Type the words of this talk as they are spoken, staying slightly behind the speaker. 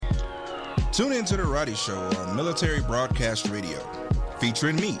Tune into The Roddy Show on Military Broadcast Radio,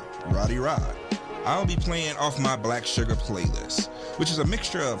 featuring me, Roddy Rod. I'll be playing off my Blaque Sugra playlist, which is a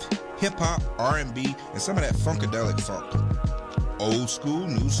mixture of hip-hop, R&B, and some of that funkadelic funk. Old school,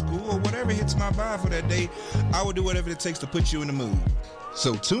 new school, or whatever hits my vibe for that day, I will do whatever it takes to put you in the mood.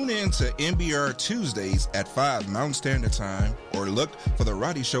 So tune in to MBR Tuesdays at 5 Mountain Standard Time, or look for The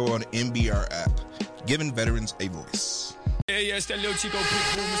Roddy Show on the MBR app, giving veterans a voice. Yeah, it's that little Chico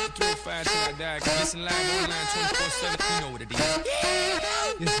Pitbull, Mr. 305 till I die. Can listen live online 24/7. You know what it is.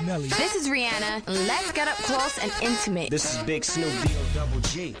 It's Nelly. This is Rihanna. Let's get up close and intimate. This is Big Snoop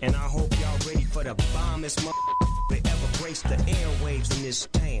D-O-double-G, and I hope y'all ready for the bombest that ever graced the airwaves in this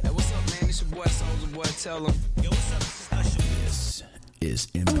town. Hey, what's up, man? This your boy Soulja Boy. Tell him. Yo, what's up? This is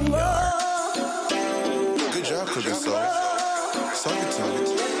MBR. Good job, Cookie Soul. Song it to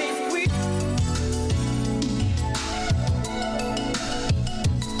me.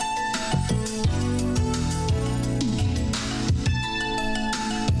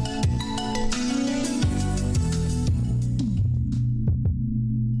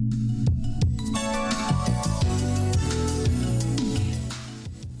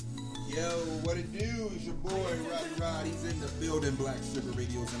 Building Blaque Sugra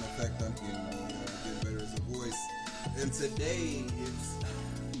Radio is in effect. I'm getting better as a voice. And today it's,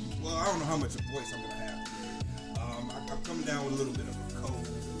 well, I don't know how much a voice I'm going to have today. I'm coming down with a little bit of a cold.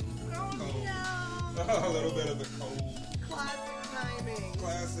 A little bit of a cold. Classic timing.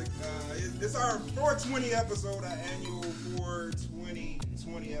 Classic. It's our 420 episode, our annual 420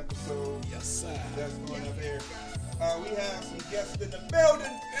 episode. Yes, sir. That's going up here. We have some guests in the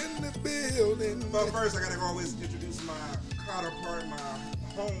building. But first, I gotta always introduce my counterpart, my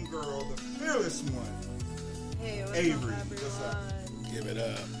homegirl, the fearless one. Hey, what's Avery. up, What's up? Give it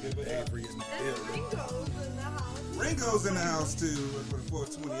up. Avery in the building. Ringo's in the house. Ringo's in the house too for the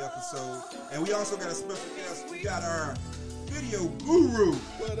 420 episode. And we also got a special guest. We got our video guru.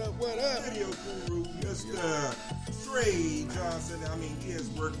 What up? Video guru, Mr. Trey Johnson. I mean, he has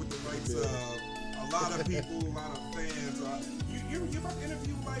worked with the likes of a lot of people, a lot of fans. You about to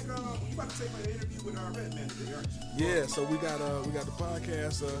interview you about to take an interview with our Red Man today, aren't you? Yeah, so we got the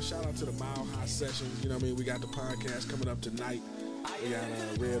podcast. Shout out to the Mile High Sessions. You know what I mean? We got the podcast coming up tonight. We got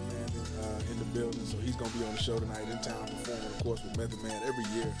Red Man in the building, so he's gonna be on the show tonight in town performing, of course, with Method Man every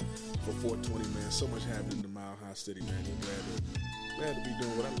year for 420. Man, so much happening in the Mile High City, man. I'm glad to be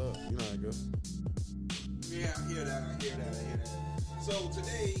doing what I love. You know how it goes. Yeah, I hear that. So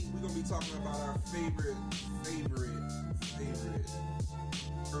today we're gonna be talking about our favorite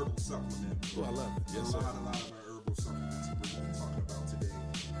herbal supplement. Oh, I love it. Yes, a lot of our herbal supplements we're gonna be talking about today.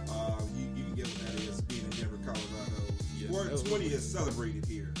 You can get what that is being in Denver, Colorado. 420 is celebrated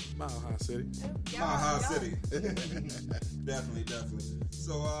here. Mile High City. Mile High City. Definitely.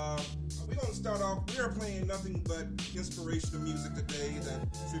 So we're gonna start off. We are playing nothing but inspirational music today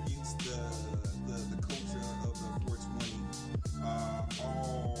that tributes the culture of the 420.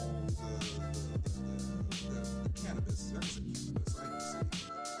 All the cannabis.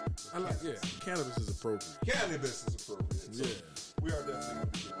 I can say cannabis. Cannabis is appropriate. So yeah. We are definitely gonna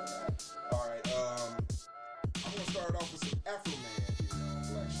be doing that. All right. I'm gonna start off with some Afro Man here on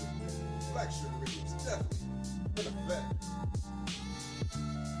Blaque Sugra Radio. Blaque Sugra Radio is definitely in effect.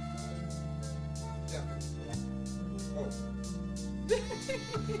 Definitely. Oh.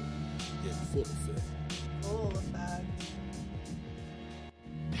 Yeah, full effect. Full effect.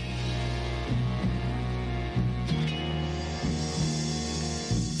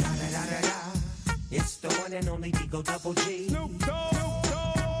 It's the one and only D-O-double-G. Snoop Dogg.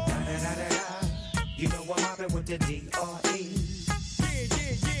 You know I'm mobbing with the D-R-E.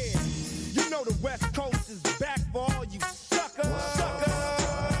 Yeah. You know the West Coast is back for all you suckers. So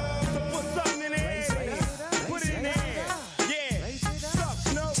put something in there. Put it in there. Yeah. Suck,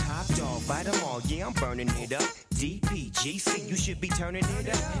 Snoop. Top dog, bite them all. Yeah, I'm burning it up. DPGC, you should be turning it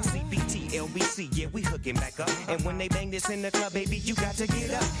up. CBT, LBC, yeah, we hooking back up. And when they bang this in the club, baby, you got to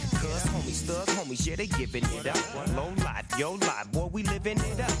get up. Cuz homies, thug homies, yeah, they giving it up. Low life, yo life, boy, we living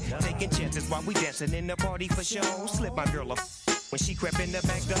it up. Taking chances while we dancing in the party for show. Slip my girl a when she crept in the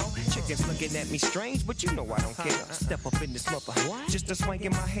back door. Chickens looking at me strange, but you know I don't care. Step up in this mother, just a swank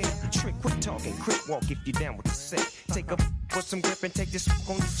in my hair. Trick, quit talking, quick walk if you down with the set. Take a put some grip and take this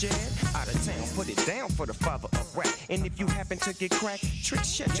on the jet. Out of town, put it down for the father of rap. And if you happen to get cracked, trick,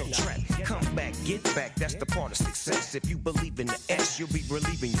 shut your trap. Come back, get back, that's the part of success. If you believe in the S, you'll be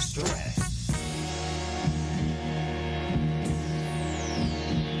relieving your stress.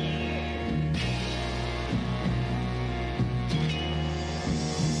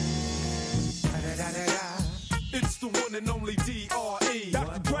 It's the one and only D.R.E.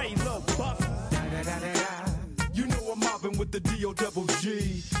 Dr. Dre, Lil Buff. with the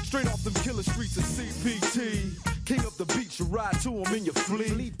D-O-double-G. Straight off them killer streets of CPT. King up the beach, you ride to him in your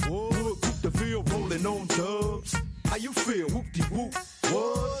fleet. Wood, coop the field, rolling on dubs. How you feel? Whoop-de-whoop.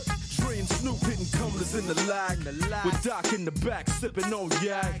 What? Dre and Snoop hitting cumblers in the lag. With Doc in the back, sipping on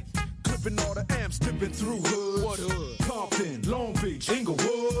yak. Clipping all the amps, dipping through hood. What hood? Compton, Long Beach,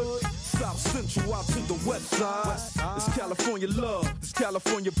 Inglewood. South Central out to the west side. It's California love. This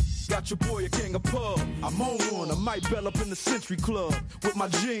California got your boy a gang of pub. I'm on one, I might bell up in the Century Club. With my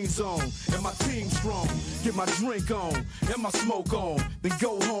jeans on and my team strong. Get my drink on and my smoke on. Then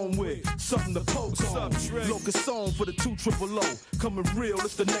go home with something to poke on. Locust song for the 200. Coming real,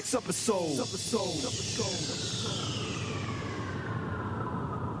 it's the next episode.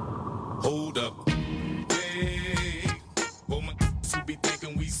 Hold up, hey, for my who be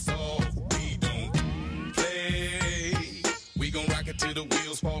thinking we soft, we don't play. We gon' rock it till the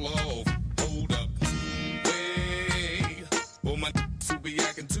wheels fall off. Hold up, hey, for my who be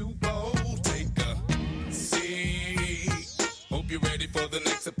acting too bold, take a seat. Hope you're ready for the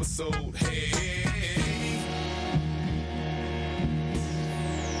next episode. Hey.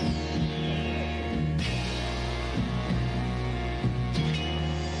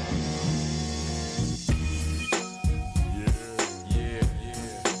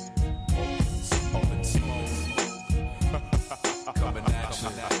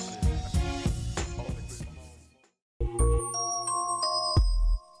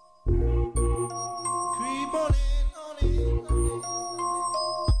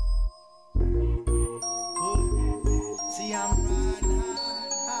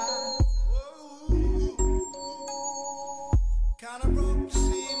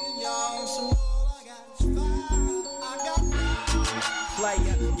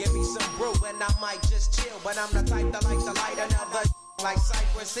 Give me some brew and I might just chill. But I'm the type that like to light another like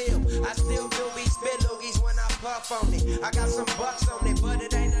Cypress Hill. I still do be spit loogies when I puff on it. I got some bucks on it, but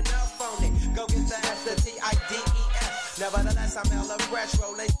it ain't enough on it. Go get the S-T-I-D-E-S. Nevertheless, I'm hella fresh,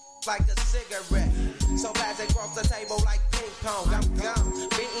 rolling like a cigarette. So fast across the table like ping pong. I'm gone,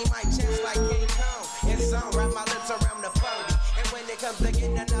 beating my chest like King Kong. It's on, wrap my lips around the 40. And when it comes to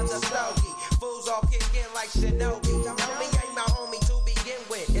getting another stogie, fools all kick in like Shinobi. Homie ain't my homie to begin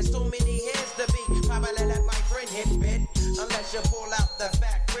with. It's too many hands to be. Probably let my friend hit bit. Unless you pull out the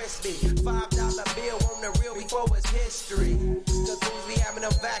fat crispy $5 bill on the real before it's history. Cause fools be having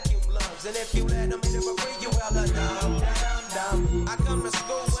them vacuum lungs. And if you let them hit it for free, you hella dumb. I come to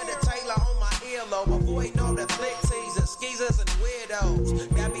school with a Taylor on my earlobe. Avoiding all the flick teasers, skeezers, and weirdos.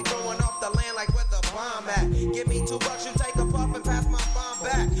 Got me throwing off the land like where the bomb at. Give me $2, you take a puff and pass my bomb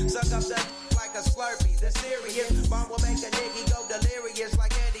back. Suck up the like a Slurpee. The serious bomb will make a nigga go delirious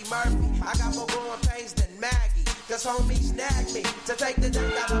like Eddie Murphy. I got more growing pains than Maggie. Cause homies nagged me to take the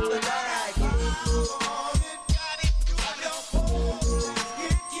dirt out of the bag.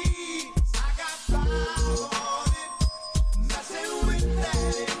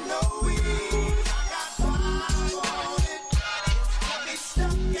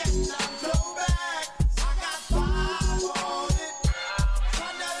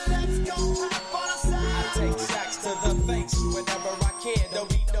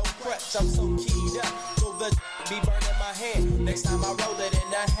 I'm so keyed up, so the be burning my hand. Next time I roll it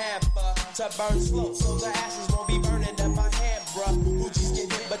in a hamper to burn slow, so the ashes won't be burning in my hand, bruh. Hoochies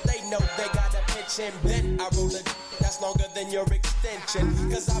get hit, but they know they got a pitch and bent. I roll it that's longer than your extension.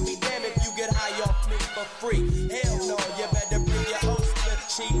 Cause I'll be damned if you get high off me for free. Hell no, you better bring your own split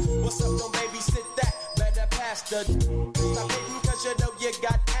cheek. What's up, don't babysit that? Better pass the stop hitting cause you know you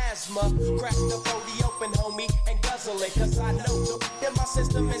got asthma. Crack the 40 open, homie, and guzzle it. Cause I know that my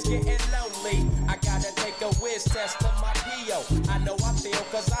system is getting lonely. I gotta take a whiz test of my P.O. I know I feel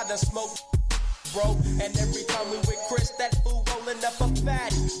cause I done smoked, bro. And every time we with Chris, that fool rolling up a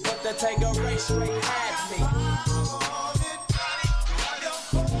fatty. But the Tangeray straight had me.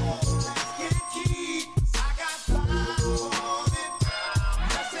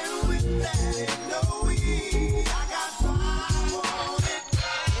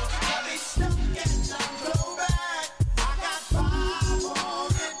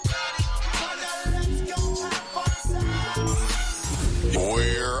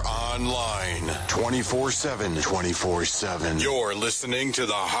 We're online 24/7. You're listening to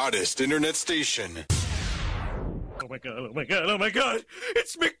the hottest internet station. Oh my god, oh my god, oh my god!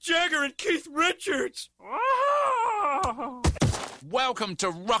 It's Mick Jagger and Keith Richards! Welcome to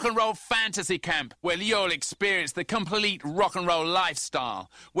Rock and Roll Fantasy Camp, where you'll experience the complete rock and roll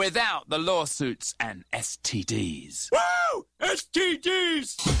lifestyle without the lawsuits and STDs. Woo!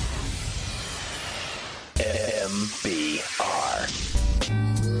 STDs! MBR.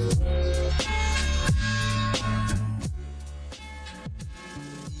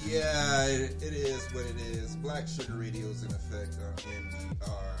 what it is. Blaque Sugra Radio is in effect, and we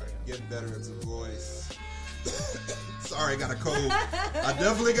are getting better as a voice. Sorry, I got a cold. I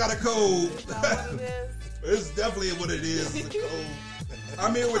definitely got a cold. It's definitely what it is. It's a cold.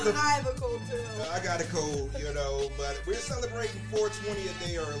 I'm here with I have a cold too. I got a cold, but we're celebrating 420 a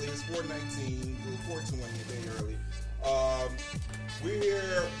day early. It's 419, 420 a day early. We're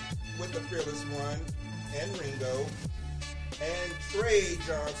here with the fearless one and Ringo and Trey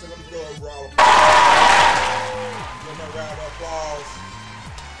Johnson. Let me go a round of applause. Give him a round of applause.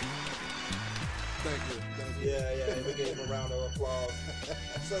 Thank you. Yeah, we gave him a round of applause.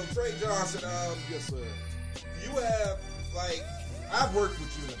 So Trey Johnson, yes sir. You have I've worked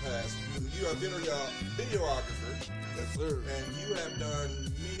with you in the past. You are a videographer. Yes sir. And you have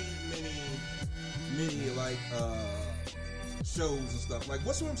done many shows and stuff. Like,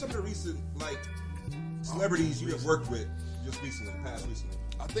 what's some of the recent celebrities you have worked with just recently, past recently?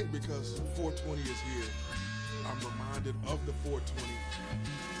 I think because 420 is here, I'm reminded of the 420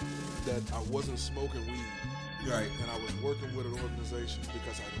 that I wasn't smoking weed. Right. And I was working with an organization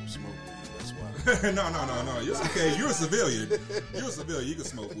because I don't smoke weed. That's why. No. It's okay. You're a civilian. You can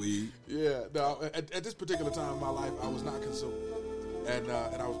smoke weed. Yeah. No. At this particular time in my life, I was not consuming, and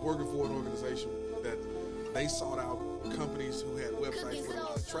I was working for an organization that they sought out companies who had websites with a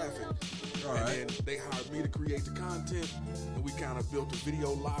lot of traffic. All right. And then they hired me to create the content, and we kind of built a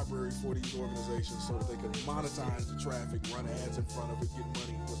video library for these organizations so that they could monetize the traffic, run ads in front of it, get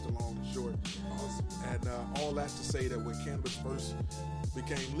money. What's the long and short? Awesome. And all that to say that when cannabis first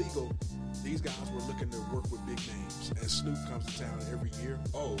became legal, these guys were looking to work with big names. And Snoop comes to town every year.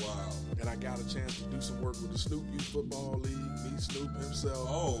 Oh, wow. And I got a chance to do some work with the Snoop Youth Football League, meet Snoop himself.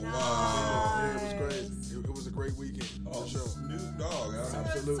 Oh, wow. Yeah, it was crazy. It was a great weekend. Oh, for sure. Snoop Dogg.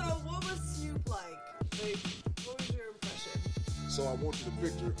 Absolutely. So what was Snoop like? What was your impression? So I want you to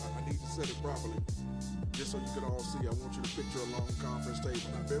picture, I need to set it properly, just so you can all see. I want you to picture a long conference table.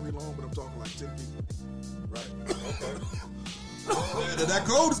 Not very long, but I'm talking like 10 people. Right. Okay. That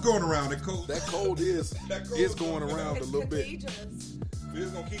cold is going around. That cold is going around a little bit. We're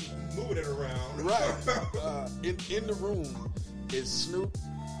just going to keep moving it around. Right. In the room is Snoop,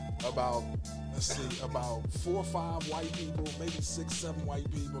 about 4 or 5 white people, maybe 6, 7 white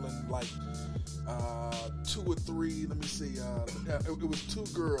people, and 2 or 3, let me see, it was 2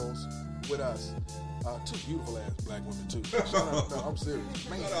 girls with us, 2 beautiful ass black women too. No, I'm serious.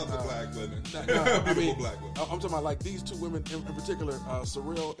 Shout out to black women. Beautiful black women. I'm talking about these 2 women in particular,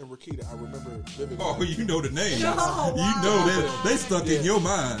 Sorrel and Rakita. I remember vividly. Oh, you know the names. Oh, wow. You know they stuck in your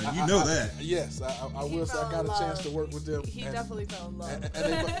mind. You know that. Yes, I will say I got a chance to work with them. He definitely fell in love.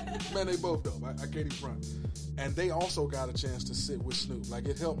 And they both though. I can't even front. And they also got a chance to sit with Snoop.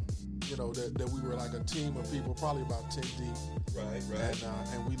 It helped, that we were like a team of people, probably about 10 deep. Right.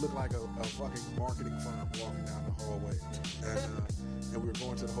 And we looked like a fucking marketing firm walking down the hallway. And we were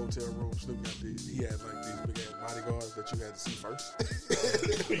going to the hotel room. Snoop got he had these big ass bodyguards that you had to see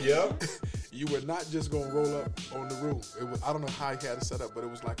first. Yep. You were not just going to roll up on the room. It was, I don't know how he had it set up, but it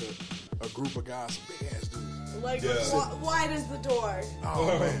was like a group of guys, big ass dudes. Wide as the door.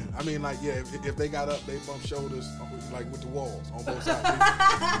 Oh man! I mean, if they got up, they bumped shoulders with the walls on both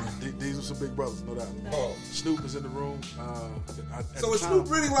sides. These are some big brothers, no doubt. Oh. Snoop is in the room. So is Snoop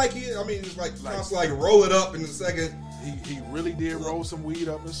really it's like roll it up in a second. He really did roll some weed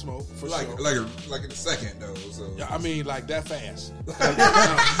up and smoke for sure. Like in a second though. So yeah, I mean that fast.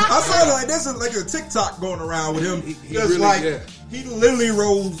 I saw there's a TikTok going around with him. He literally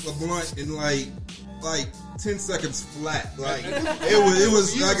rolls a blunt in like 10 seconds flat. It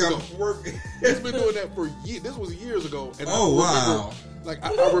was like a work. He's been doing that for years. This was years ago. And wow.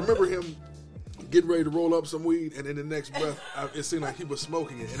 I remember him getting ready to roll up some weed, and in the next breath, it seemed like he was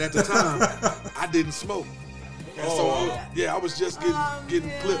smoking it. And at the time, I didn't smoke. And I was just getting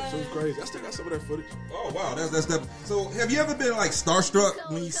clipped. So it was crazy. I still got some of that footage. Oh wow, that's that. So have you ever been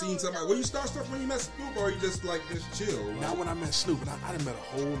starstruck when you seen somebody? Were you starstruck when you met Snoop, or you just chill? Not when I met Snoop. I done met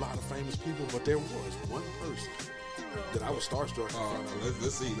a whole lot of famous people, but there was one person that I was starstruck.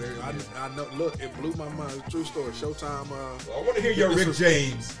 Let's see. I know. Look, it blew my mind. True story. Showtime. I want to hear your Rick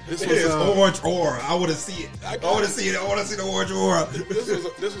James. This was Orange Aura. I want to see it. I want to see it. I want to see the Orange Aura.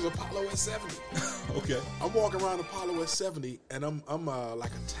 This was Apollo at 70. Okay. I'm walking around Apollo at 70, and I'm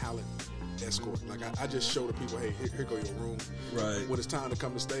like a talent escort. I just show the people, hey, here go your room. Right. When it's time to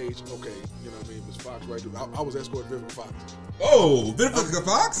come to stage, okay, Ms. Fox right through. I was escorting Vivica Fox. Oh, Vivica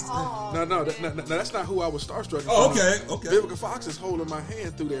Fox? No, that's not who I was starstruck. Oh, okay. Vivica Fox is holding my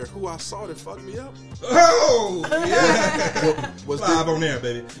hand through there. Who I saw that fucked me up. Oh, yeah. was live on there,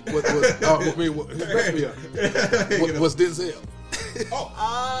 baby. Who messed me up? Was Denzel.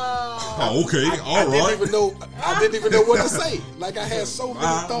 Oh, okay. I didn't even know what to say. Like I had so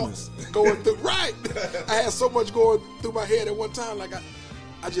many thoughts going through. Right. I had so much going through my head at one time. Like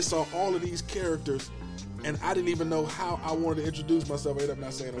I just saw all of these characters, and I didn't even know how I wanted to introduce myself. I ended up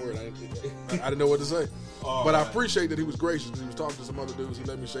not saying a word. I didn't know what to say. But I appreciate that he was gracious. He was talking to some other dudes. He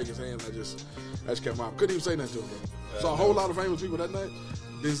let me shake his hand. I just kept my mouth. Couldn't even say nothing to him. Saw a whole lot of famous people that night.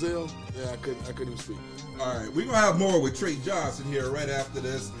 Denzel, yeah, I couldn't even speak. All right, we're gonna have more with Trey Johnson here right after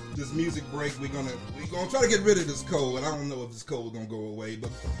this music break. We're gonna try to get rid of this cold, and I don't know if this cold is gonna go away,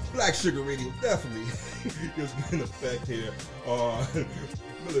 but Blaque Sugra Radio definitely is in effect here on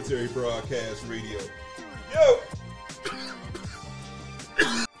Military Broadcast Radio. Yo.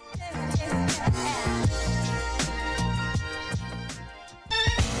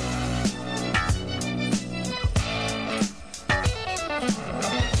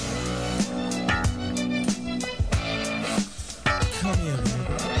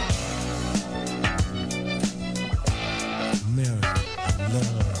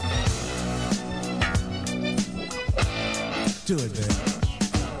 Do it, man.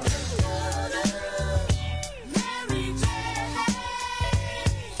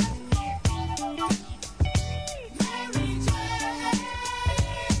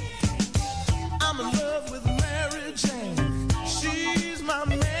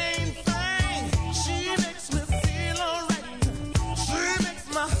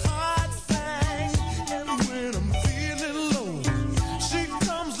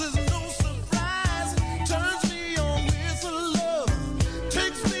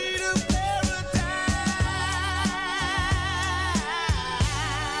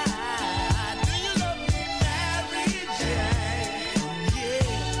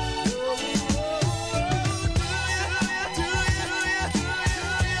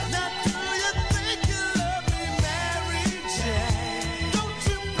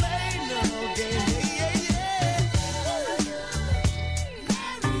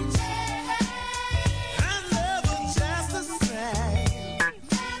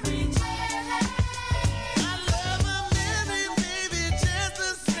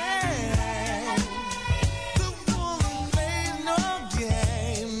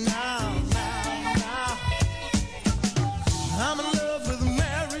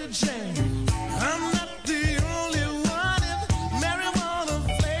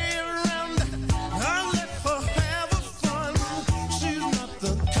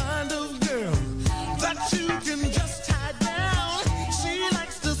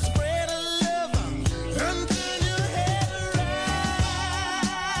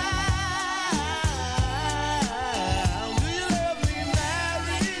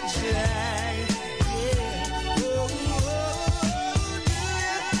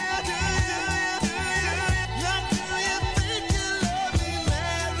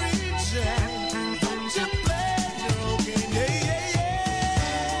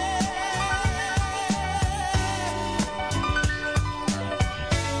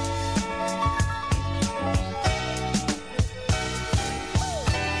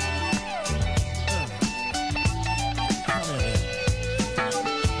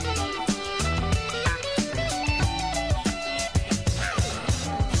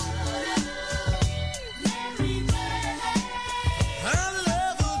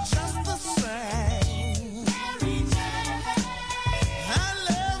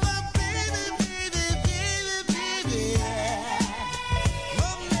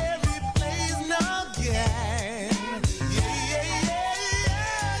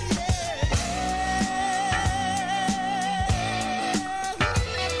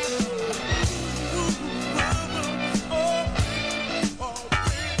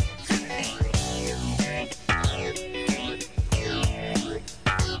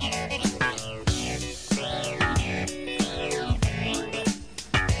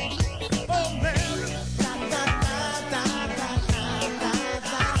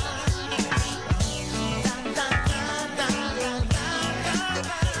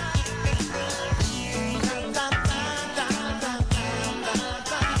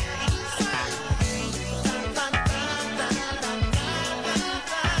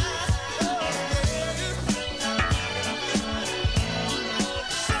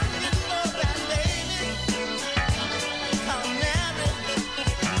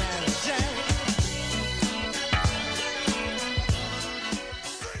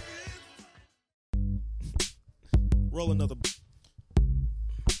 roll another.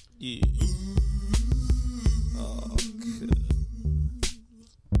 Yeah. Oh, good.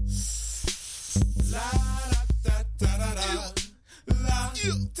 La da da da da. La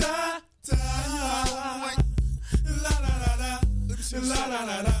da da. La da da da. Let me La la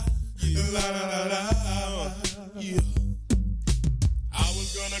la la. La la la la. Yeah. I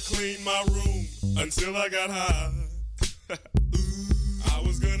was gonna clean my room until I got high. I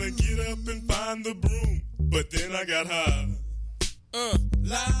was gonna get up and find the broom, but then I got high.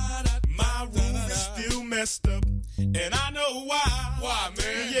 My room is still messed up, and I know why. Why,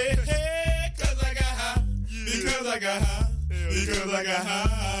 man? Yeah, cause I got high. Because I got high. Because I got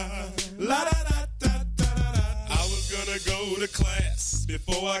high. La da da da da da da. I was gonna go to class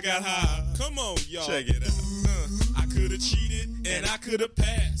before I got high. Come on, y'all. Check it out. I could have cheated and I could have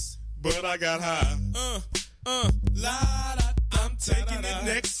passed, but I got high. La da. I'm taking it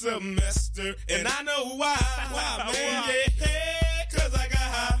next semester, and I know why. Why, man? Yeah, cause I got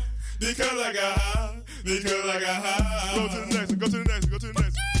high. Because I got high. Because I got high. Go to the next one. Go to the next one. Go to the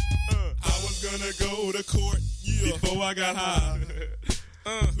next one. I was gonna go to court before I got high.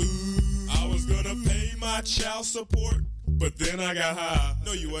 I was gonna pay my child support, but then I got high.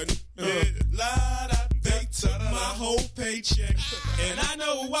 No, you wasn't. They took my whole paycheck, and I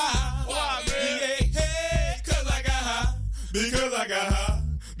know why. Why, man? Yeah, cause I got high. Because I got high.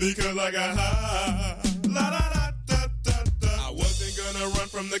 Because I got high. La da da da da da. I wasn't gonna run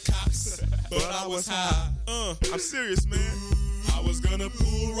from the cops, but I was high. I'm serious, man. I was gonna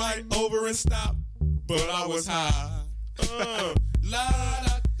pull right over and stop, but I was high. La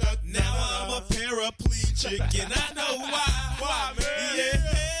da da. Now I'm a paraplegic, and I know why. Why, man?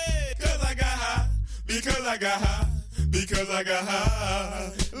 Yeah, cause I got high. Because I got high. Because I got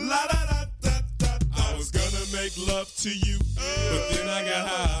high. La da da da da. I was gonna make love to you, but then I got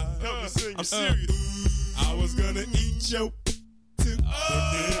high. I'm serious. I was gonna eat your too, but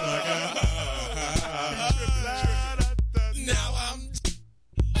then I got high. Now I'm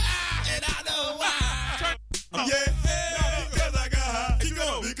and I know why. Yeah, because I got high. Keep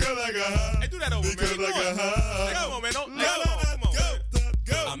going. Because I got high. Hey, do that over, because man. I got high. Come on, man. Come on.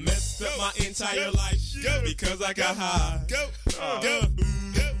 Go. I messed up my entire life because I got high. Go.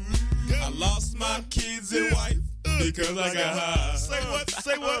 I lost my kids and wife because I got high. Say what?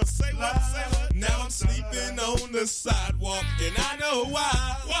 Say what? Say what? Say what? Now I'm sleeping on the sidewalk, and I know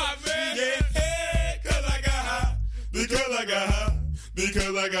why. Why, man? Yeah, cause I got high. Because I got high.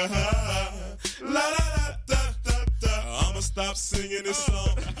 Because I got high. La da da da da da. I'ma stop singing this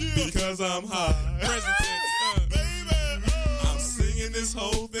song because I'm high. Present tense, baby. I'm singing this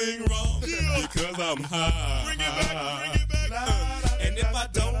whole thing wrong because I'm high. Bring it back. And if I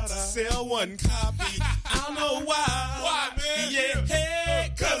don't sell one copy, I don't know why. Why, man? Yeah,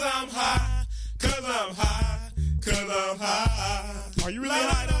 hey, cause I'm high. Cause I'm high. Cause I'm high. Are you really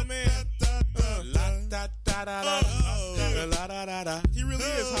high, though, man? He really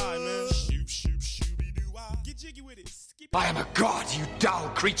is high, man. Shoop, shoop, shooby doo. Get jiggy with it. I am a god, you dull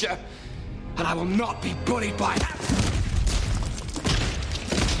creature, and I will not be bullied by that.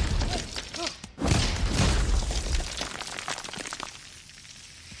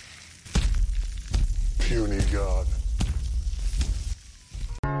 Puny god.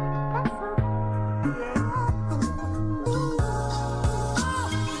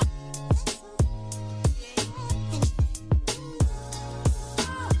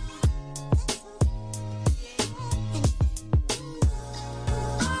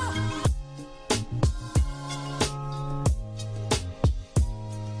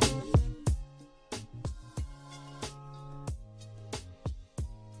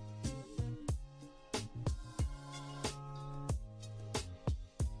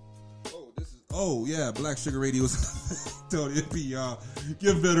 Oh, yeah, Blaque Sugra Radio is Tony it be y'all.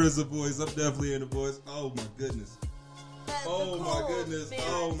 Give veterans a voice. I'm definitely in the voice. Oh, my goodness. Oh, my goodness. Man,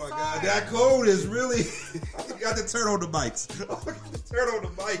 oh, my God. That cold is really... I got to turn on the mics. Turn on the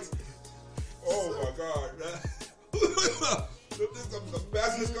mics. Oh, my God. I'm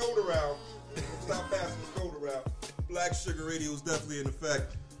passing this cold around. Stop passing this cold around. Blaque Sugra Radio is definitely in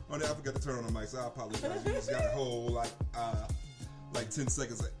effect. Oh, I forgot to turn on the mics. I apologize. You just got a whole, like 10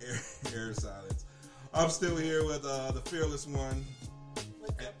 seconds of air silence. I'm still here with the fearless one.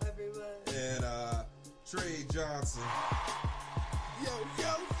 What's up, everyone? And Trey Johnson. Yo.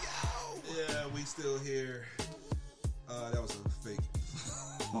 Yeah, we still here. That was a fake.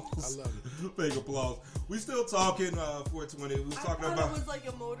 I love it. Fake applause. We still talking 420. We was talking about. It was like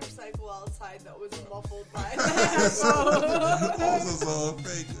a motorcycle outside that was muffled by that was a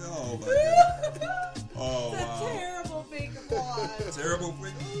fake. Oh my god. Oh it's wow. A terrible fake applause. Terrible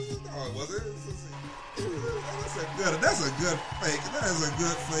fake. Oh, was it? That's a good fake. That is a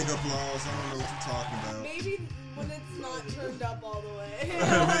good fake applause. I don't know what you're talking about. Maybe when it's not turned up all the way.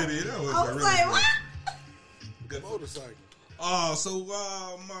 Maybe that was. I was like, what? Good motorcycle.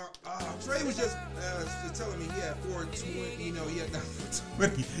 Trey was just telling me he had 420. You know, he had not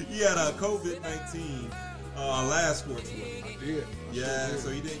 420. He had COVID-19 last 420. I did. So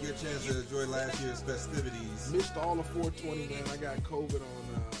he didn't get a chance to enjoy last year's festivities. Missed all of 420, man. I got COVID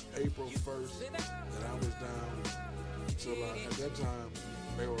on April 1st, and I was down until at that time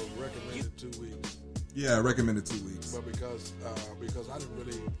they were recommended 2 weeks. Yeah, recommended 2 weeks. But because I didn't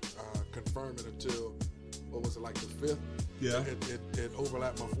really confirm it until, what was it, like the 5th? Yeah. It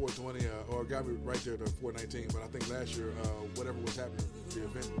overlapped my 420, or it got me right there to 419. But I think last year, whatever was happening, the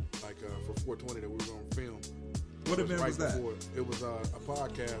event, like for 420 that we were going to film. What event was that? It was a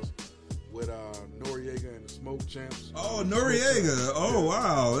podcast with Noriega and the Smoke Champs. Oh, Noriega. Oh,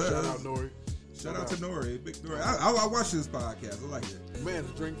 wow. Shout out, Nori. Shout out to Nori. Big Nori. I watch this podcast. I like it. Man,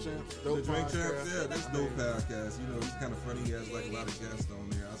 the Drink Champs. The Drink Champs, yeah, that's dope podcast. You know, he's kind of funny. He has like a lot of guests on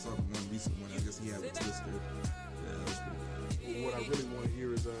there. I saw the one recent one. I guess he had with Twister. Yeah, that was pretty cool. What I really want to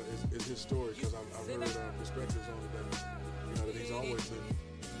hear is his story, because I've heard perspectives on it that he's always been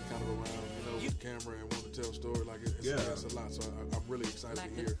kind of around, with the camera and want to tell a story. Like it's a lot. So I'm really excited to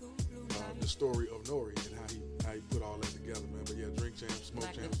hear the story of Nori and how he put all that together, man. But yeah, Drink Champs,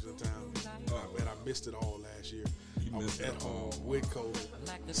 Smoke Champs was in town. Man, I missed it all last year. I was at home with COVID,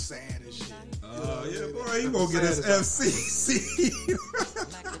 sad as shit. Boy, he won't get his FCC.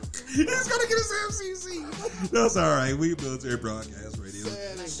 He's gonna get his FCC. That's all right. We military broadcast radio.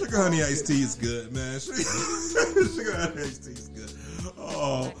 Sugar Honey Iced Tea is good, man. Sugar Honey Iced Tea is good.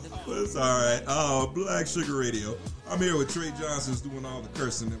 Oh, it's all right. Blaque Sugar Radio. I'm here with Trey Johnson, who's doing all the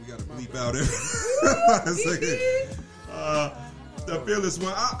cursing that we got to bleep out every second. The fearless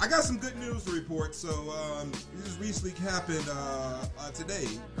one. I got some good news to report. So this recently happened today.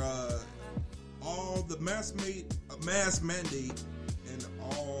 All the mask mandate and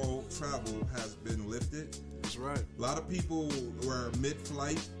all travel has been lifted. That's right. A lot of people were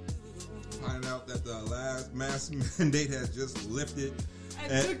mid-flight, finding out that the last mask mandate has just lifted.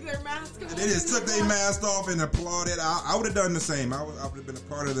 And took their mask off. They just took their mask off and applauded. I would have done the same. I would have been a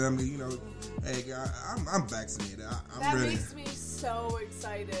part of them. Hey, I'm vaccinated. I'm ready. That makes me so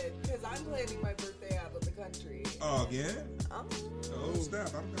excited because I'm planning my birthday out of the country. Oh, again? Oh,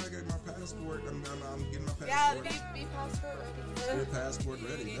 snap. I'm going to get my passport. I'm getting my passport. Yeah, be passport ready. Get passport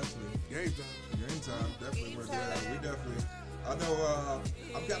ready, definitely. Game time. Definitely. We definitely. I know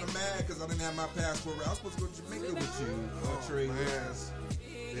I'm kind of mad because I didn't have my passport. I was supposed to go to Jamaica with you, Trey. Yes.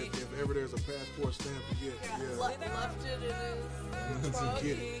 If ever there's a passport stamp to get, left it in his trunk.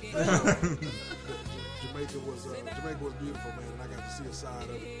 Get it. Jamaica was beautiful, man, and I got to see a side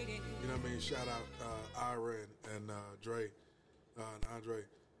of it. You know what I mean? Shout out Ira and Dre and Andre.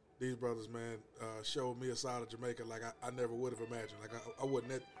 These brothers, man, showed me a side of Jamaica like I never would have imagined. Like I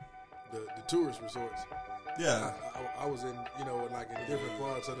wasn't at the tourist resorts. Yeah, I was in, like in different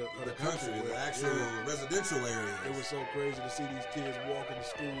parts of the country, the actual residential area. It was so crazy to see these kids walking to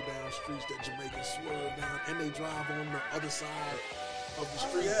school down streets that Jamaicans swerve down, and they drive on the other side of the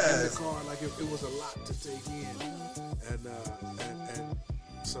street in the car. Like it was a lot to take in, and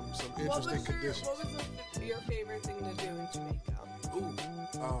some interesting conditions. What was your favorite thing to do in Jamaica?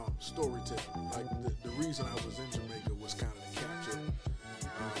 Storytelling. Like the reason I was in Jamaica was kind of to capture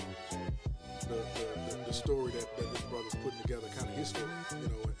the story that this brother's putting together, kind of his story,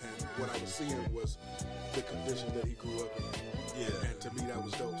 and what I was seeing was the conditions that he grew up in. Yeah. And to me, that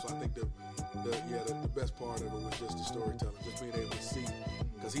was dope. So I think the best part of it was just the storytelling, just being able to see,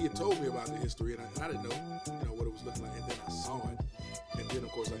 because he had told me about the history, and I didn't know, what it was looking like, and then I saw it, and then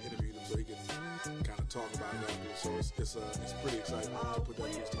of course I interviewed him so he could kind of talk about it afterwards. So it's pretty exciting to put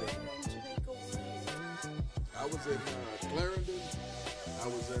that piece together. I was in Clarendon. I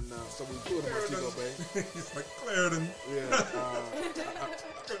was in we pulled in Montego Bay. It's like Clarendon. Yeah.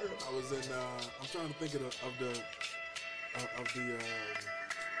 I was in. I'm trying to think of the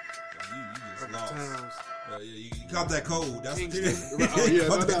you just lost. Towns. You caught that cold. That's Kingston. You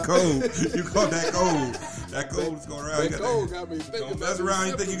caught that cold. You caught that cold. That cold is going around. That cold got me thinking. Don't mess around.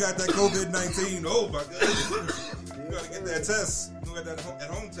 You think you got that COVID-19? Oh my God! You gotta get that test. You got that at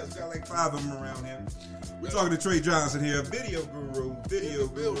home test. We got like 5 of them around here. We're talking to Trey Johnson here, video guru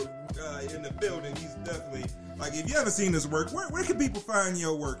in the building. He's definitely, like, if you haven't seen his work, where can people find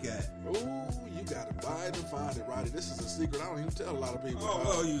your work at? Ooh, you gotta buy it and find it, Roddy. This is a secret I don't even tell a lot of people. Oh,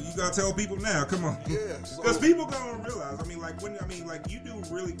 well, you gotta tell people now. Come on. Yeah. Because people don't realize. You do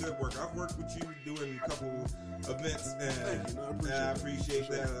really good work. I've worked with you doing a couple events, and I appreciate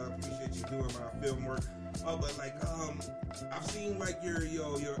that. I appreciate you doing my film work. But I've seen like your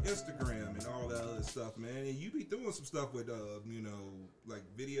Instagram and all that other stuff, man. And you be doing some stuff with like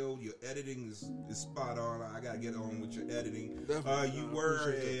video. Your editing is spot on. I gotta get on with your editing. Definitely. You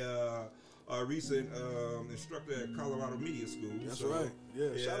were a recent instructor at Colorado Media School. That's right.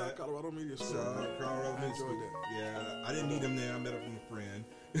 Yeah, shout out Colorado Media School. Shout out Colorado Media School. That. Yeah, I didn't meet him there. I met him from a friend.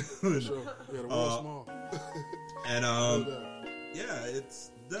 Sure. Yeah, the world's small. And yeah,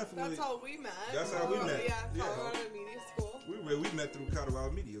 it's definitely. That's how we met. That's how we met. Yeah, Colorado Media School. We met through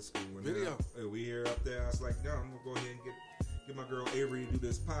Colorado Media School. And, Video. We here up there. I was like, no, I'm gonna go ahead and get my girl Avery to do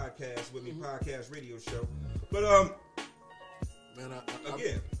this podcast with me, podcast radio show. But man,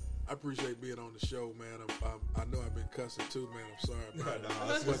 again. I appreciate being on the show, man. I know I've been cussing too, man. I'm sorry about it.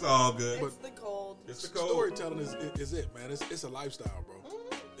 No, it's all good. It's the cold. It's the cold. Storytelling is it, man. It's a lifestyle, bro.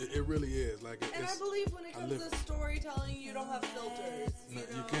 It really is. Like, and I believe when it comes to storytelling, you don't have filters. You know?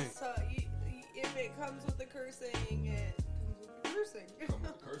 You can't. So if it comes with the cursing, it comes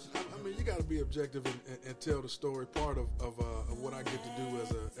with the cursing. I mean, you got to be objective and tell the story. Part of what I get to do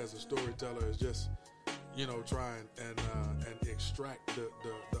as a storyteller is just, try and extract the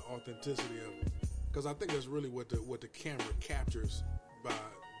authenticity of it, because I think that's really what the camera captures by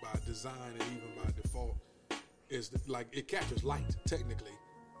design and even by default is it captures light technically,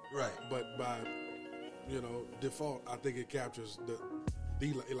 right? But by default, I think it captures the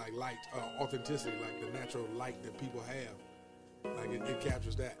light authenticity, like the natural light that people have. Like it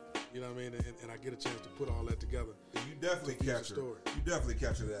captures that. You know what I mean? And I get a chance to put all that together. You definitely capture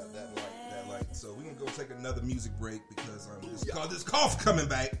that light. So we're gonna go take another music break because this cough coming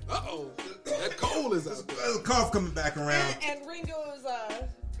back. That cold is out. There's a cough coming back around. And Ringo's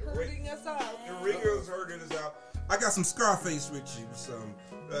hurting us out. And Ringo's hurting us out. I got some Scarface with you,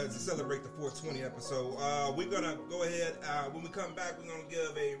 to celebrate the 420 episode. We're gonna go ahead. When we come back, we're gonna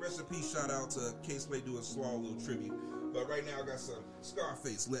give a recipe shout out to K-Slay, do a small little tribute. But right now, I got some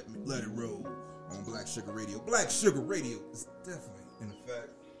Scarface. Let it roll on Blaque Sugra Radio. Blaque Sugra Radio is definitely in effect.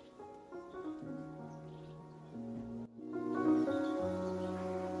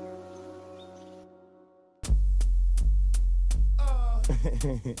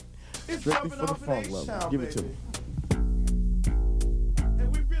 Strictly for the funk level. Give it to me. And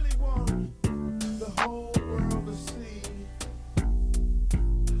we really want the whole world to see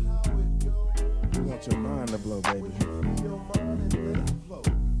how it goes. You want your mind to blow, baby. Your mind and let it flow.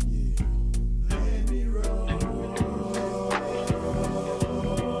 Yeah. Let me roll. We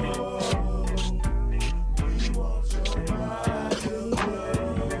want your mind to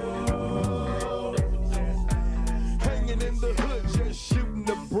blow. Hanging in the hood, just shooting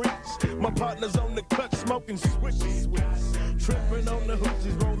the bricks. My partner's on the cut, smoking switches. Tripping on the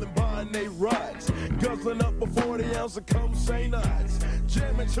hoochies, rolling by in they rods. Guzzling up a 40 ounce of coke, St. Odds.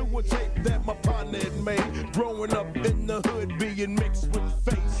 Jamming to a tape that my partner had made. Growing up in the hood, being mixed with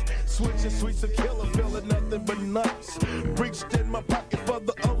face. Switching sweets of killer, feeling nothing but nuts. Reached in my pocket for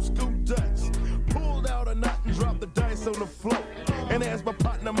the old school Dutch. Pulled out a knot and dropped the dice on the floor. And asked my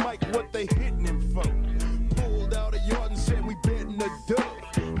partner Mike what they hitting him for. Pulled out a yard and said we betting the dough.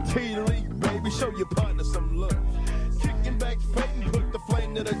 T-League, baby, show your partner some love. Kicking back, fading, put the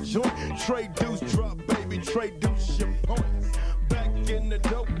flame to the joint. Trade deuce, drop, baby, trade deuce, your points. Back in the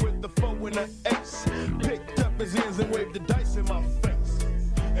dope with the 4 and the ace. Picked up his hands and waved the dice in my face.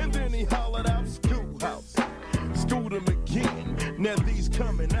 And then he hollered out, schoolhouse. Schooled him again, now these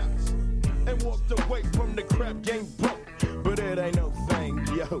coming out. And walked away from the crap game broke. But it ain't no thing,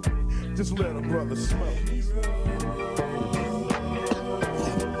 yo. Just let a brother smoke.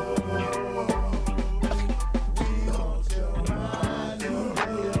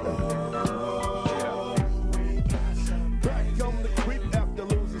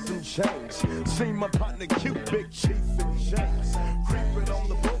 Change. See my partner cute, big chief in chains. Creeping on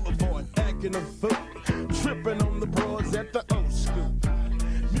the boulevard, acting a fool. Tripping on the broads at the old school.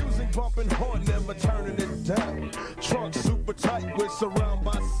 Music bumping hard, never turning it down. Trunk super tight with surround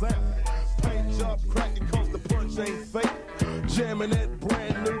by sound. Paint job cracking cause the punch ain't fake. Jamming that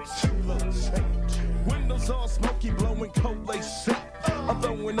brand new 2-low change. Windows all smoky, blowing cold they see. I'm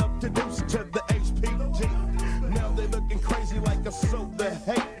throwing up the deuce to the HPD. Now they looking crazy like a soda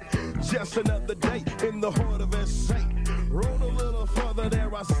hate. Just another day in the heart of S.A. Rode a little further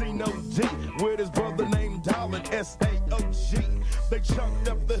there, I see no D. With his brother named Dolan, S-A-O-G. They chunked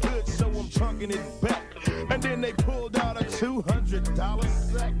up the hood, so I'm chunking it back. And then they pulled out a $200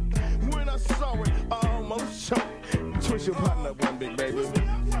 sack. When I saw it, I almost choked. Twist your partner up one big baby.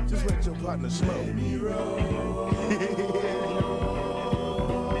 Just let your partner smoke. Let me roll.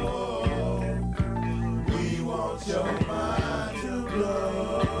 We want your mind to blow.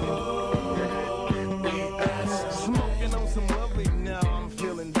 Smoking on some lovely, now I'm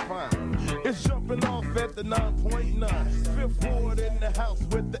feeling fine. It's jumping off at the 9.9. Fifth ward in the house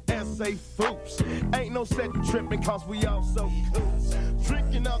with the SA Foops. Ain't no setting tripping cause we all so cool.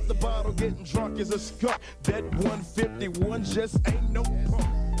 Drinking out the bottle, getting drunk as a skunk. That 151 just ain't no punk.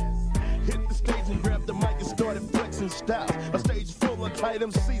 Hit the stage and grabbed the mic and started flexing styles. A stage full of tight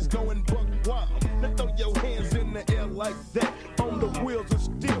MCs going buck wild. Now throw your hands in the air like that. On the wheels of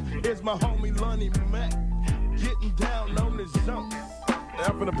steel is my homie Lonnie Mac. Getting down on the zone.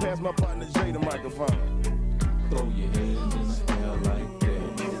 I'm gonna pass my partner Jay the microphone. Throw your hands in the air like that.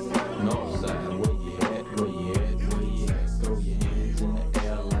 Northside, where you at? Where you at? Where you at? Throw your hands in the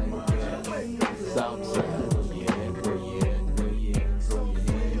air like that. Southside, where you at? Where you at? Where you at? Throw your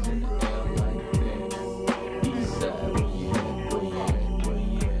hands in the air like that. Eastside, where you at? Where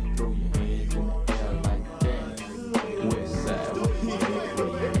you at? Where you at? Throw your hands in the air like that. Westside, where you at?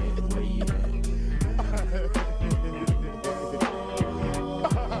 Where you at? Where you at?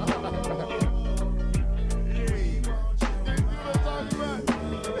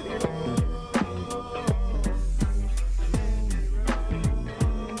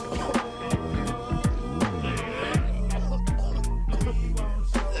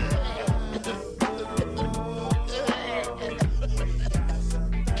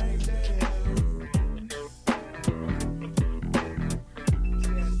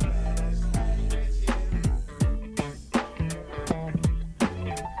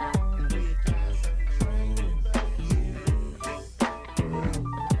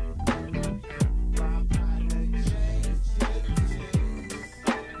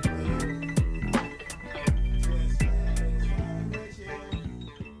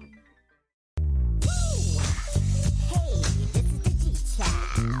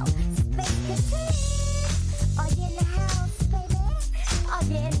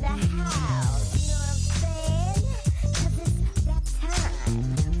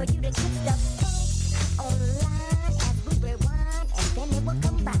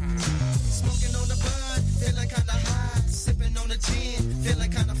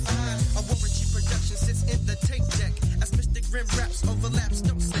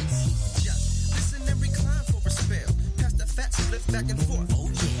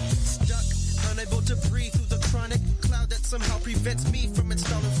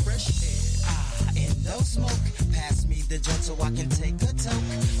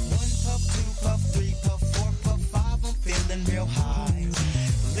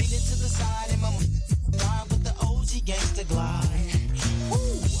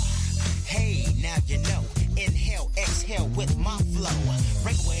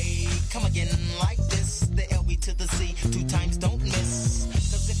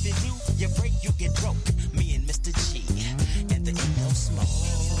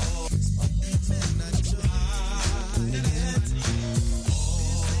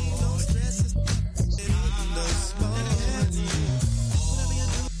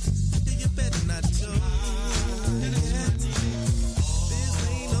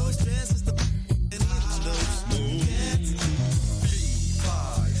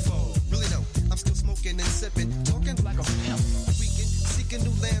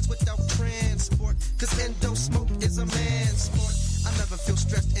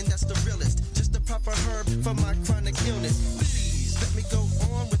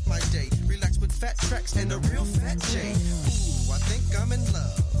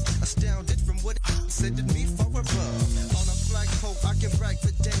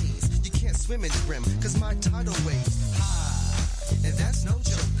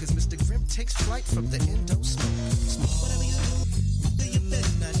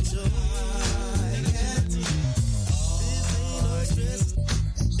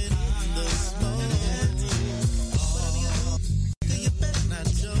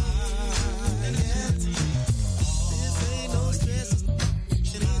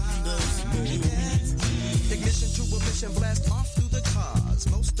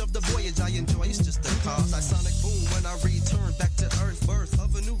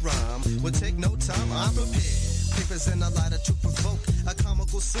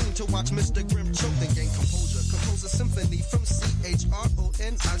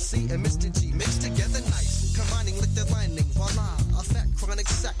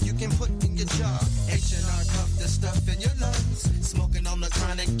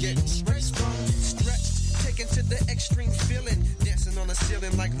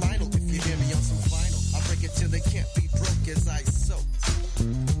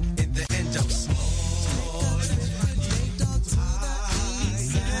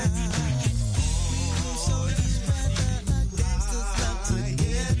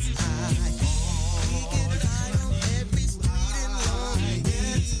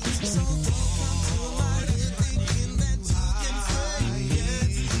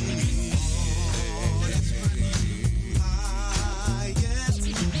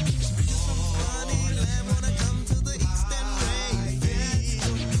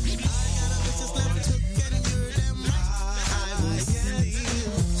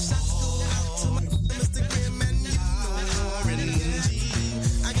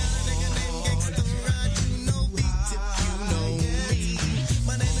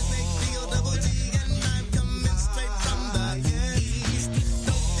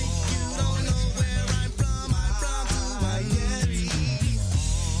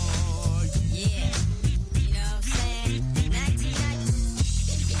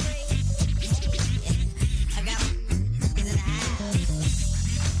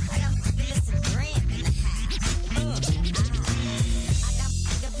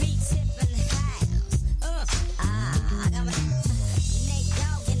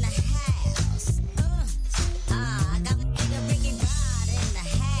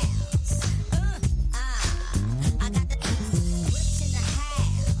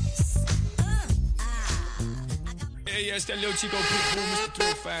 Yeah, it's that little Chico Pitbull, Mr.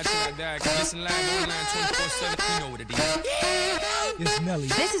 305 till I die. Listen live online 24/7. You know what it is. It's Nelly.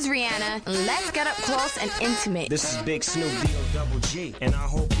 This is Rihanna. Let's get up close and intimate. This is Big Snoop D-O-double-G, and I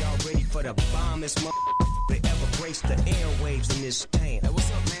hope y'all ready for the bombest that ever graced the airwaves in this town. Hey, what's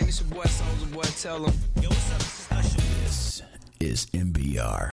up, man? This your boy Soulja Boy. Tell him. Yo, what's up? This is Usher. This is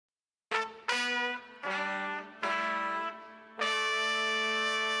MBR.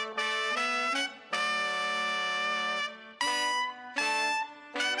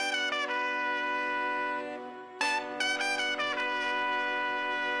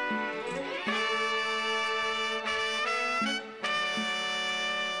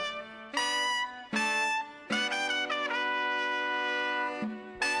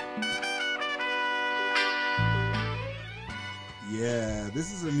 Yeah,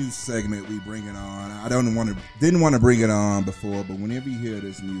 this is a new segment we bringing on. I didn't want to bring it on before, but whenever you hear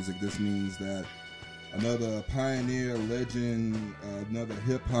this music, this means that another pioneer, legend, another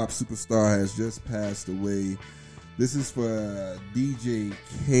hip hop superstar has just passed away. This is for DJ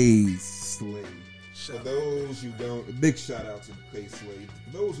K Slay. For those who don't, big shout out to K Slay.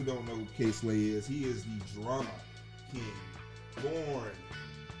 For those who don't know who K Slay is, he is the drama king, born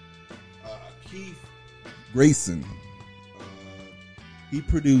Keith Grayson. He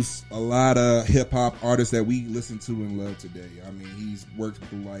produced a lot of hip-hop artists that we listen to and love today. I mean, he's worked with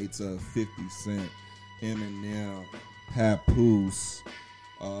the likes of 50 Cent, Eminem, Papoose.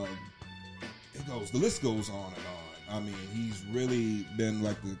 The list goes on and on. I mean, he's really been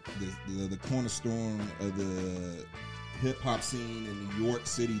like the cornerstone of the hip-hop scene in New York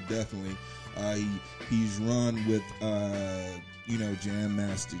City, definitely. He's run with, Jam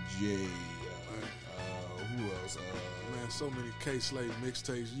Master Jay. Who else? Man, so many K Slade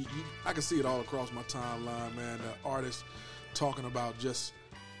mixtapes. I can see it all across my timeline, man. Artists talking about just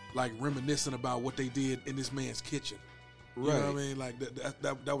like reminiscing about what they did in this man's kitchen. You know what I mean? Like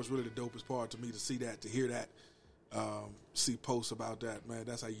that was really the dopest part to me, to see that, to hear that, see posts about that. Man,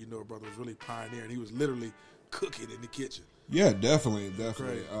 that's how you know a brother was really pioneering. He was literally cooking in the kitchen. Yeah, definitely.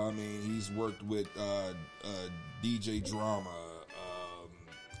 I mean, he's worked with DJ Drama.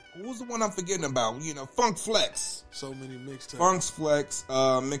 What was the one I'm forgetting about? Funk Flex. So many mixtapes. Funk Flex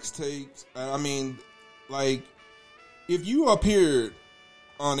mixtapes. I mean, like, if you appeared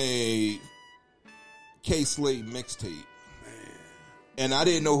on a K Slade mixtape, and I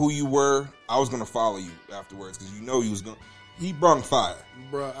didn't know who you were, I was gonna follow you afterwards because he brung fire.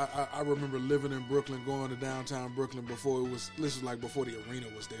 Bruh, I remember living in Brooklyn, going to downtown Brooklyn before this was like before the arena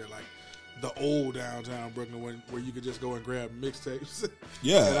was there, like the old downtown Brooklyn where you could just go and grab mixtapes.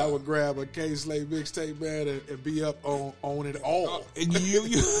 Yeah. And I would grab a K Slade mixtape, man, and be up on it all. And me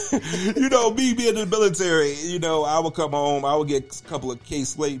being in the military, I would come home, I would get a couple of K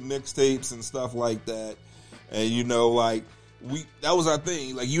Slade mixtapes and stuff like that. And that was our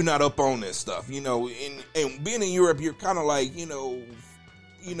thing. Like, you're not up on this stuff, and being in Europe, you're kind of like, if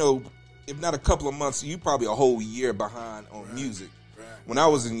not a couple of months, you probably a whole year behind on music. Right. When I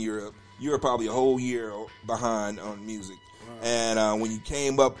was in Europe, you were probably a whole year behind on music. Right. And when you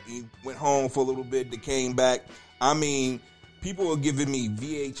came up, you went home for a little bit, they came back. I mean, people were giving me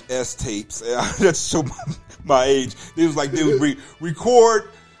VHS tapes. That's show my age. They would record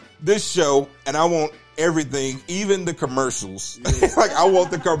this show, and I want everything, even the commercials. Yeah. Like, I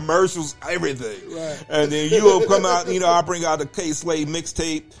want the commercials, everything. Right. And then you'll come out, I'll bring out the K Slade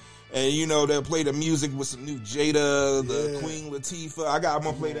mixtape, and they'll play the music with some new Jada, the Queen Latifah. I'm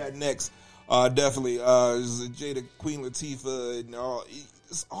gonna play that next. Definitely. Jada, Queen Latifah, and all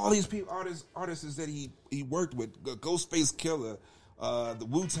these people, artists that he worked with. Ghostface Killer, the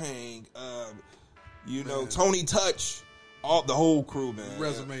Wu-Tang, Tony Touch. The whole crew, man.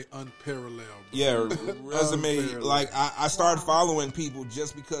 Resume unparalleled. Bro. Yeah, resume. Unparalleled. Like, I started following people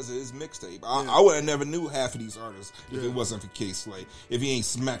just because of his mixtape. I would have never knew half of these artists if it wasn't for K Slade. If he ain't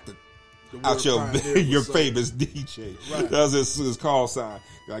smacked out your famous DJ. Right. That was his call sign.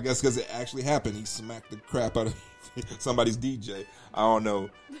 I guess because it actually happened. He smacked the crap out of somebody's DJ. I don't know.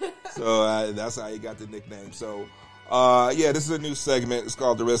 So that's how he got the nickname. So, this is a new segment. It's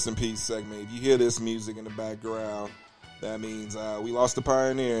called the Rest in Peace segment. If you hear this music in the background, that means we lost a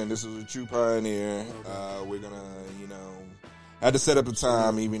pioneer, and this was a true pioneer. Okay. We're going to, had to set up the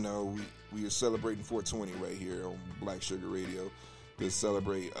time, even though we are celebrating 420 right here on Blaque Sugra Radio, to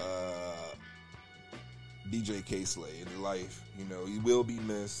celebrate DJ K Slade and his life. He will be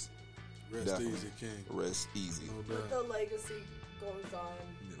missed. Rest definitely. Easy, King. Rest easy. No doubt. The legacy goes on.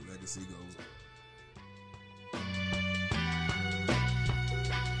 The legacy goes on.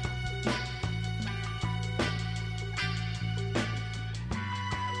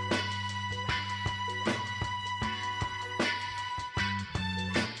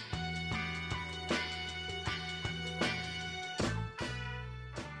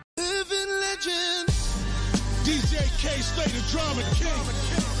 K-Slay, the drama king.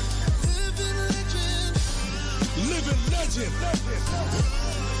 Living legend.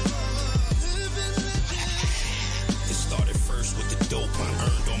 It started first with the dope. I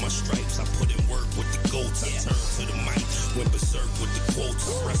earned all my stripes. I put in work with the goats. I turned to the mic, went berserk with the quotes.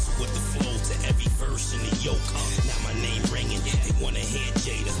 Wrestled with the flow to every verse in the yoke. Now my name ringing. They wanna hear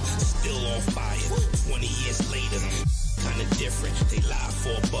Jada. Still on fire. 20 years later. Kinda different. They lie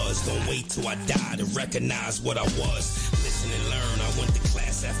for a buzz. Don't wait till I die to recognize what I was. Listen and learn. I went to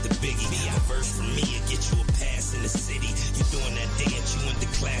class after Biggie. A verse from me will get you a pass in the city. You doing that dance, you went to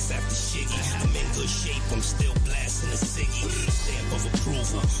class after Shiggy. I'm in good shape, I'm still blasting a ciggy. Stamp of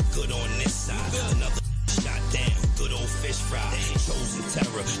approval, good on this side. Another shot down, good old fish fry. Chosen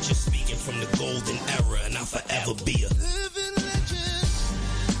terror, just speaking from the golden era. And I'll forever be a living legend.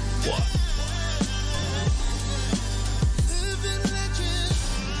 What?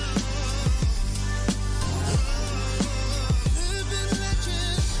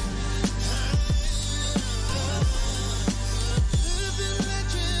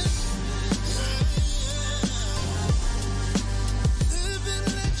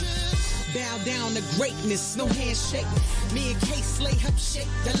 Down to greatness, no handshake. Me and K-Slay help shape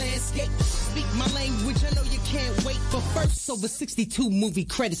the landscape. Speak my language, I know you can't wait. But first, over 62 movie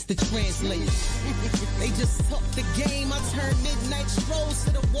credits to translate. They just took the game. I turned midnight strolls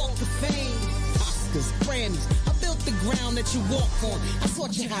to the Walk of Fame. Oscars, Grammys, I built the ground that you walk on. I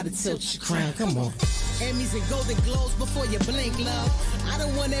taught you how to tilt your crown, come on. Emmys and Golden Globes before you blink, love. I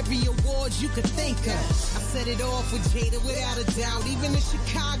don't want every award you could think of. I set it off with Jada without a doubt. Even in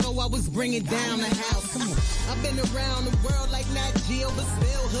Chicago, I was bringing down the house. Come on. I've been around the world like Nat Geo, but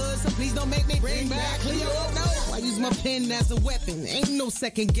still hood, so please don't make me bring back Cleo. No, I use my pen as a weapon. Ain't no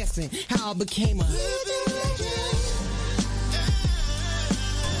second guessing how I became a living legend.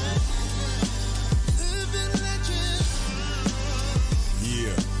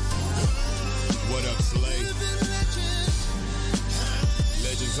 What up, Slay?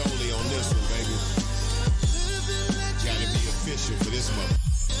 Legends only on this one, baby. Gotta be official for this month.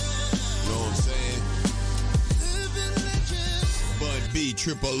 Know what I'm saying? Bud B,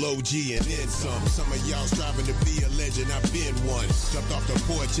 triple OG, and then some. Some of y'all striving to be a legend. I've been one. Jumped off the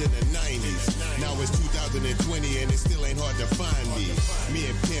porch in the 90s. Now it's 2020 and it still ain't hard to find me. Me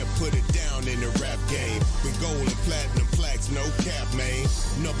and Pimp put it down in the rap game. With gold and platinum plaques, no cap, man.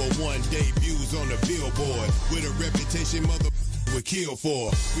 #1 debuts on the Billboard. With a reputation mother would kill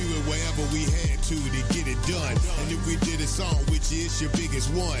for. We went wherever we had to get it done. And if we did a song, which is your biggest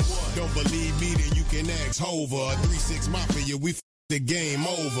one, don't believe me, then you can ask Hova. 3-6 Mafia, we the game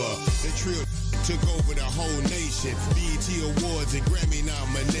over. The trill took over the whole nation. BET Awards and Grammy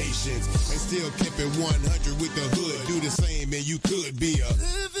nominations. And still kept it 100 with the hood. Do the same and you could be a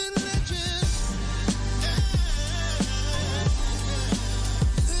living legend.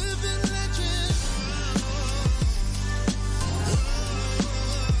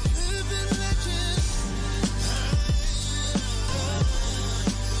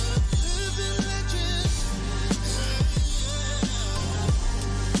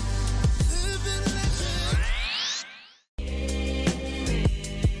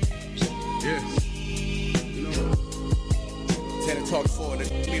 Talk forward,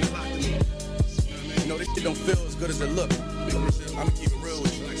 it mean a lot to me. You know, this shit don't feel as good as it look. I'ma keep it real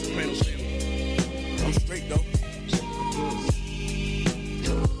with you, like Soprano Sam. I'm straight though.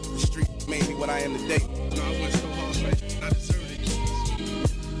 The street made me what I am today. No, I went so hard, man. I deserved it.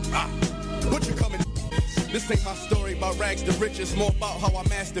 What you coming? This ain't my story about rags to riches, more about how I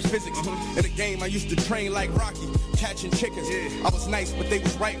mastered physics. In the game, I used to train like Rocky, catching chickens. I was nice, but they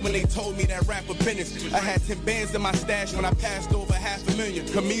was right when they told me that rapper business. I had 10 bands in my stash when I passed over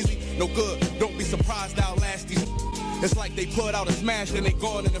 $500,000. Come easy, no good. Don't be surprised I'll last these. It's like they put out a smash, then they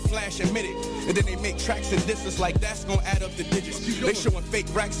gone in a flash and minute. And then they make tracks and distance like that's gonna add up the digits. They showing fake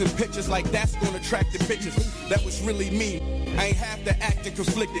racks and pictures like that's gonna attract the bitches. That was really me. I ain't have to act and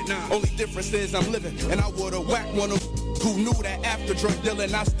conflicted. Only difference is I'm living, and I would've whacked one of who knew that after drug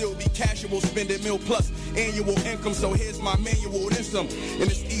dealing I still be casual, spending mil plus annual income. So here's my manual, then some. And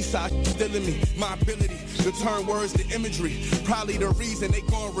this east side still in me, my ability to turn words to imagery. Probably the reason they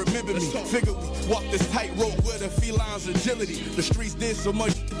gon' remember me. Figure we walk this tightrope with a feline's agility. The streets did so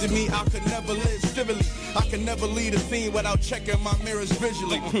much to me I could never live civilly. I can never leave a scene without checking my mirrors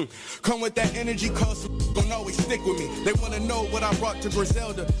visually. Come with that energy, cause gon' always stick with me. They wanna know what I brought to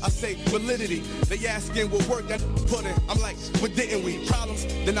Griselda. I say validity. They asking what work that put in. I'm like, what didn't we? Problems,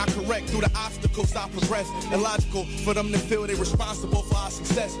 then I correct. Through the obstacles I progress. Illogical for them to feel they responsible for our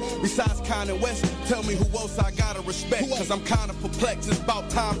success. Besides Kanye West, tell me who else I gotta respect. Cause I'm kinda perplexed. It's about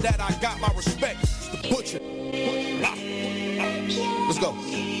time that I got my respect. It's the Butcher. Let's go.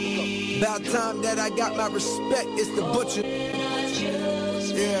 About time that I got my respect, it's the butcher.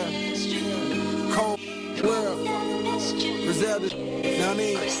 Yeah. Cold world. Griselda. Know what I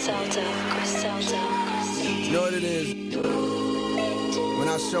mean? Griselda. You know what it is? When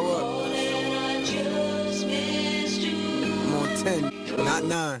I show up, I'm on 10. Not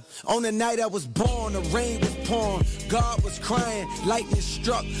 9. On the night I was born, the rain was pouring, God was crying, lightning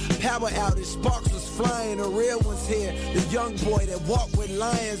struck, power outage, sparks was flying, the real one's here, the young boy that walked with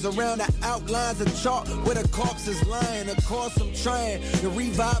lions around the outlines of chalk where the corpse is lying. Of course I'm trying to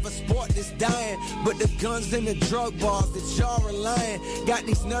revive a sport that's dying, but the guns and the drug bars that y'all relying got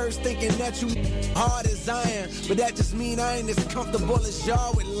these nerves thinking that you hard as iron, but that just mean I ain't as comfortable as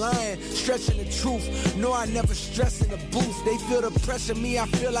y'all with lying, stretching the truth. No, I never stress in the booth. They feel the pressure. Me, I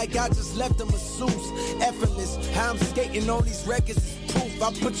feel like I just left a masseuse. Effortless, how I'm skating on these records is proof.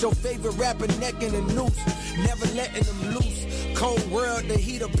 I put your favorite rapper neck in a noose, never letting them loose. Cold world, the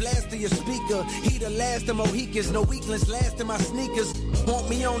heater blast of your speaker. He the last of Mohicans, no weaklings last in my sneakers. Want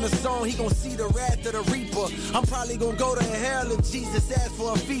me on the song, he gon' see the wrath of the reaper. I'm probably gon' go to hell if Jesus asks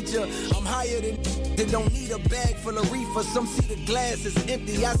for a feature. I'm higher than don't need a bag full of reefer. Some see the glass is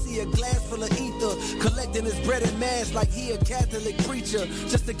empty, I see a glass full of ether. Collecting his bread and mass like he a Catholic preacher.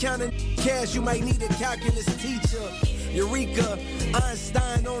 Just to count in cash, you might need a calculus teacher. Eureka,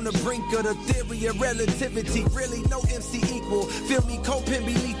 Einstein on the brink of the theory of relativity. Really no MC equal. Feel me, Copen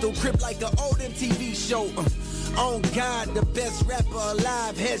be lethal. Crip like an old MTV show. On God, the best rapper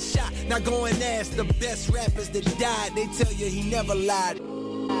alive. Headshot, now go and ask the best rappers that died. They tell you he never lied.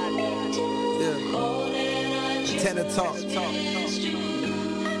 Yeah. Tenor talk.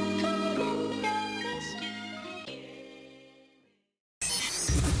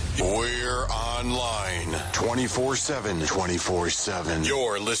 We're online 24/7. 24/7.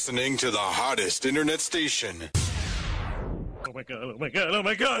 You're listening to the hottest internet station. Oh my god, oh my god, oh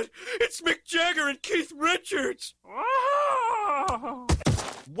my god! It's Mick Jagger and Keith Richards!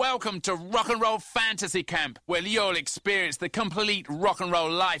 Welcome to Rock and Roll Fantasy Camp, where you'll experience the complete rock and roll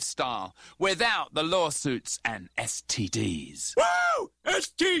lifestyle without the lawsuits and STDs. Woo!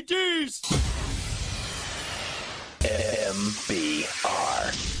 STDs!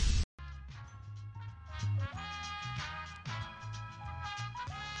 MBR.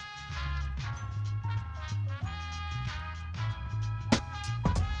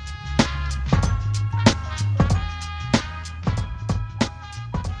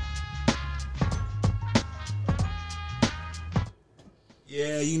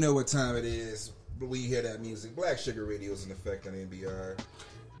 Yeah, you know what time it is. We hear that music. Blaque Sugra Radio is in effect on NBR.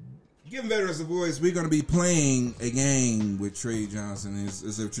 Giving veterans a voice, we're going to be playing a game with Trey Johnson.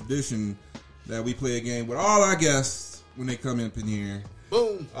 It's a tradition that we play a game with all our guests when they come in here.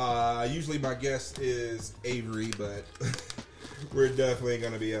 Boom. Usually my guest is Avery, but we're definitely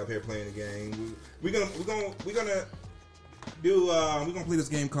going to be out here playing a game. We're gonna play this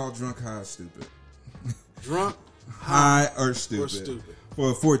game called Drunk, High, Stupid. Drunk, High, or Stupid.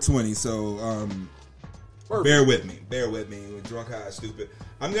 For 420, so bear with me with Drunk, High, Stupid.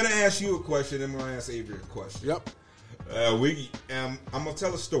 I'm going to ask you a question, and I'm going to ask Avery a question. Yep. I'm going to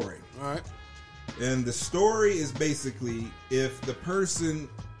tell a story. All right. And the story is basically if the person,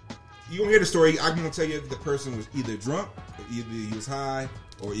 you're going to hear the story, I'm going to tell you if the person was either drunk, or either he was high,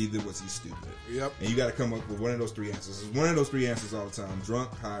 or either was he stupid. Yep. And you got to come up with one of those three answers. It's one of those three answers all the time.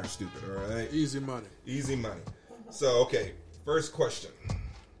 Drunk, high, or stupid, all right? Easy money. Easy money. So, okay, first question.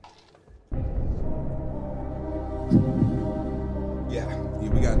 Yeah,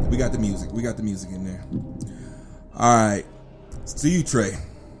 we got the music. We got the music in there. All right. To you, Trey.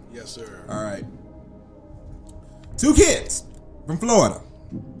 Yes, sir. All right. 2 kids from Florida.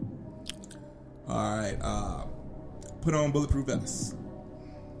 All right. Put on bulletproof vests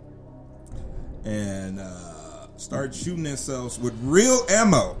and start shooting themselves with real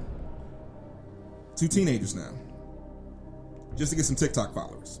ammo. 2 teenagers now, just to get some TikTok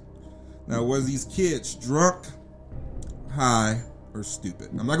followers. Now, was these kids drunk, high, or stupid?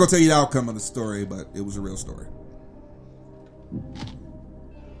 I'm not going to tell you the outcome of the story, but it was a real story.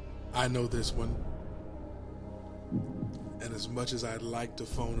 I know this one. And as much as I'd like to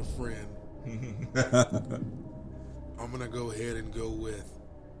phone a friend, I'm going to go ahead and go with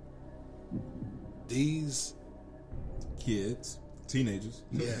these kids, teenagers.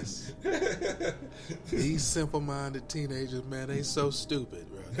 Yes. These simple-minded teenagers, man, they so stupid,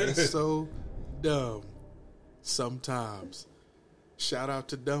 bro. They so dumb sometimes. Shout out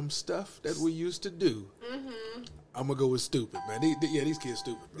to dumb stuff that we used to do. Mm-hmm. I'm going to go with stupid, man. These kids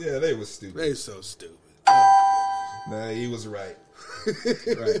stupid, bro. Yeah, they was stupid. They so stupid. Nah, he was right.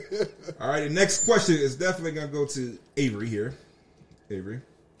 Right. All right, the next question is definitely going to go to Avery here. Avery.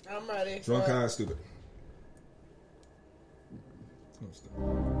 I'm ready. Drunk, high, stupid.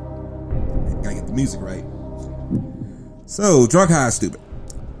 Gotta get the music right. So, drunk, high, stupid.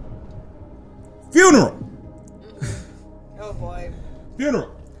 Funeral. Oh boy.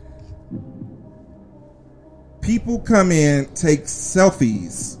 Funeral. People come in, take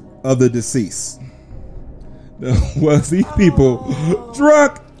selfies of the deceased. Was these people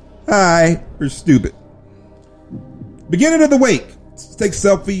drunk, high, or stupid? Beginning of the wake, take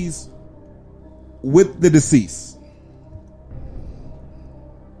selfies with the deceased.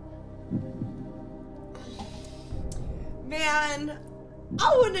 Man, I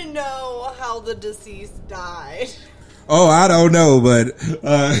want to know how the deceased died. Oh, I don't know, but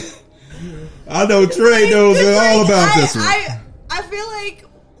I know Trey knows all about this one. I feel like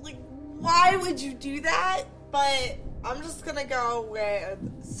why would you do that? But I'm just gonna go with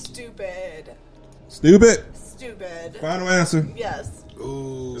stupid. Stupid? Stupid. Final answer? Yes.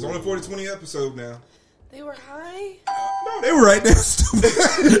 Ooh. It's only 40-20 episode now. They were high? No, they were right there. Stupid.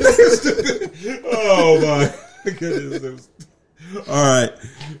 Oh my goodness. All right.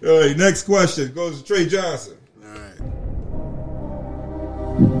 Next question goes to Trey Johnson. All right.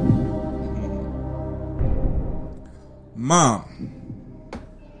 Mom.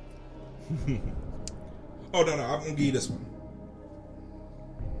 Oh, no, I'm going to give you this one.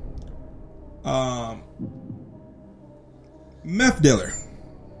 Meth dealer.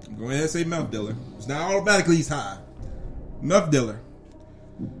 I'm going ahead and say meth dealer. It's not automatically he's high. Meth dealer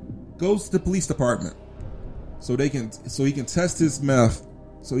goes to the police department so he can test his meth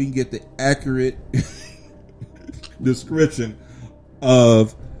so he can get the accurate description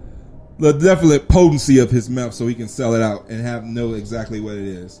of the definite potency of his meth so he can sell it out and know exactly what it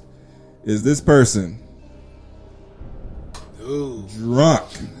is. Is this person drunk,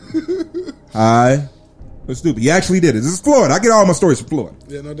 high, or stupid? He actually did it. This is Florida. I get all my stories from Florida.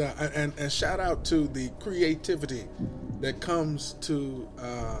 Yeah, no doubt. And shout out to the creativity that comes to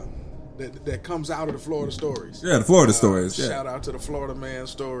that comes out of the Florida stories. Yeah, the Florida stories. Yeah. Shout out to the Florida man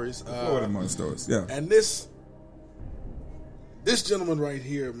stories. Florida man stories. Yeah. And this gentleman right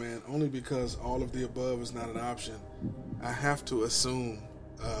here, man, only because all of the above is not an option, I have to assume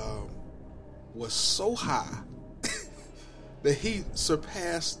was so high that he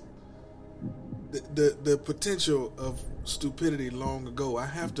surpassed the potential of stupidity long ago. I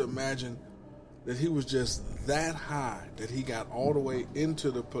have to imagine that he was just that high that he got all the way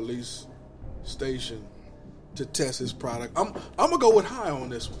into the police station to test his product. I'm gonna go with high on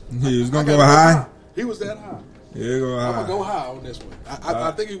this one. He was gonna go high? He was that high. Yeah, go high. I'm gonna go high on this one.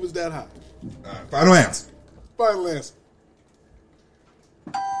 I think he was that high. Final answer. Final answer.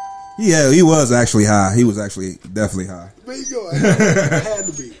 Yeah, he was actually high. He was actually definitely high. There you go. Had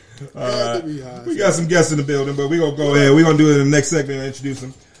to be. To be high. We got some guests in the building, but we're going to go ahead. We're going to do it in the next segment and introduce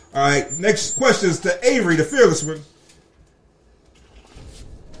them. All right, next question is to Avery, the fearless one.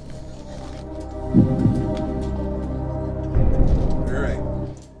 All right.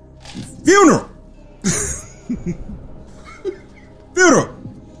 Funeral. Funeral.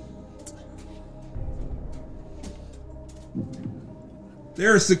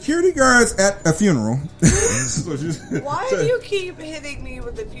 There are security guards at a funeral. Why do you keep hitting me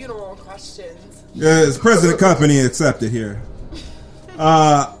with the funeral questions? Yeah, it's President Company accepted here.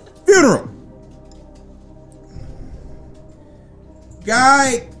 Funeral.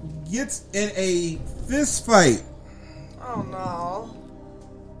 Guy gets in a fist fight. Oh no.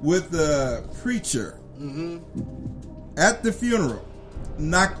 With the preacher at the funeral.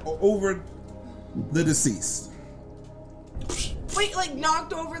 Knocked over the deceased. Wait, like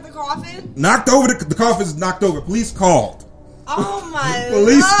knocked over the coffin? Knocked over the coffin's knocked over. Police called. Oh my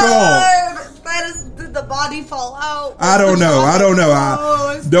Police called. Did the body fall out? I don't know. I don't know.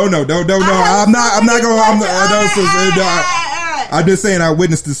 I'm just saying I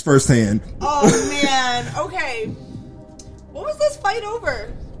witnessed this firsthand. Oh man. Okay. What was this fight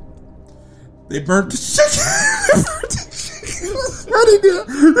over? They burnt the chicken. They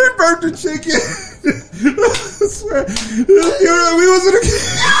burnt the chicken. I swear. We was in a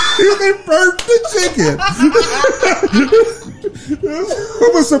they burnt the chicken.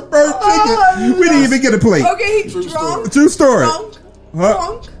 It was some burnt chicken. We didn't even get a plate. Okay, drunk. True story.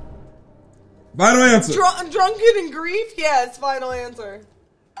 Drunk. Final answer. Drunken in grief? Yes, final answer.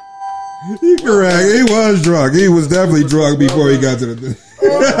 You're correct. He was drunk. He was definitely drunk before he got to the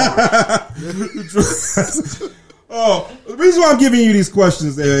Oh, the reason why I'm giving you these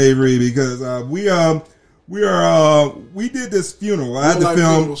questions there, Avery, because we we did this funeral. I had to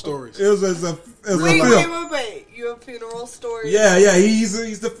film funeral stories. It was a film. Wait. You have funeral stories? Yeah.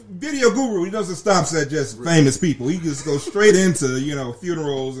 He's the video guru. He doesn't stop at just famous people. He just goes straight into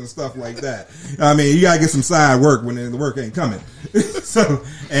funerals and stuff like that. I mean, you gotta get some side work when the work ain't coming. So,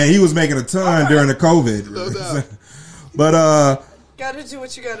 and he was making a ton during the COVID. No doubt. But gotta do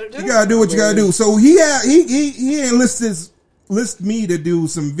what you gotta do. You gotta do what you gotta do. So he enlisted me to do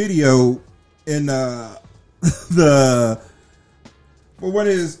some video in what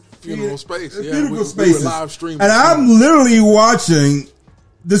is funeral space. Funeral spaces. We were live streaming. And I'm literally watching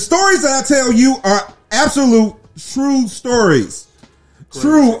the stories that I tell you are absolute true stories. Correct.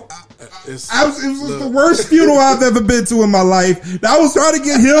 True. It was the worst funeral I've ever been to in my life. I was trying to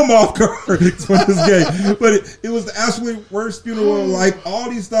get him off guard for this game, but it was the absolute worst funeral of life. All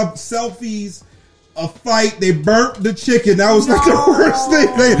these stuff, selfies, a fight. They burnt the chicken. That was like the worst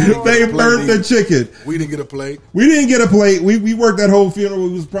thing. They burnt the chicken. We didn't get a plate. We worked that whole funeral.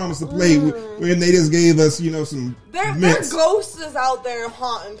 We was promised a plate, and they just gave us, some. Their ghost is out there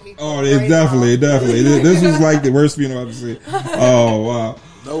haunting people. Oh, they definitely. This was like the worst funeral I've ever seen. Oh wow.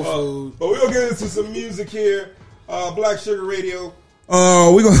 No food. But we're going to get into some music here. Blaque Sugra Radio.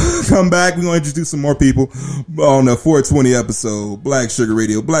 We're going to come back. We're going to introduce some more people on the 420 episode. Blaque Sugra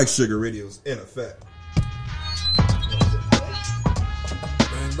Radio. Blaque Sugra Radio's in effect.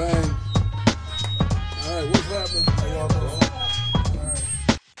 Bang, bang. All right, what's happening? How y'all doing?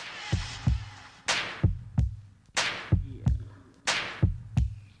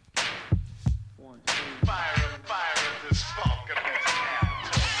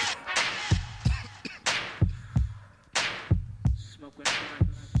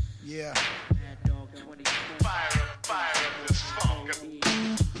 Yeah.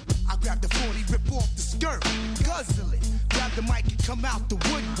 I grab the 40, rip off the skirt, guzzle it, grab the mic and come out the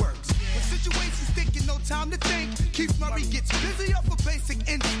woodworks. When situations thinking, no time to think, Keith Murray gets busy off a basic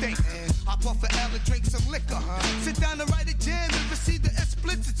instinct. I puff a L and drink some liquor, sit down and write a jam and receive the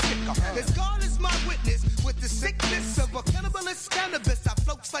explicit sticker. As God is my witness, with the sickness of a cannibalist cannabis, I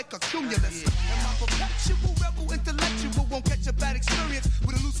floats like a cumulus. And my perpetual rebel intellectual won't catch a bad experience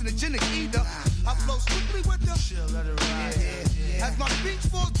with hallucinogenic either. I flow strictly with the as my speech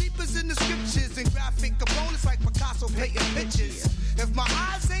falls deep as in the scriptures and graphic components like Picasso painting pictures. If my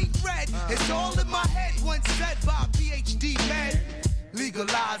eyes ain't red, it's all in my head. Once said by a PhD man,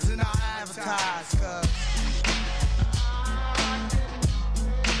 legalizing our advertise, cuz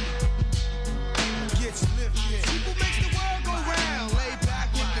gets lifted. People make the world go round. Lay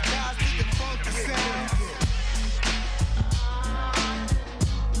back with the guys with the funky sound.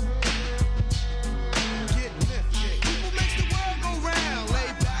 Get lifted. People make the world go round.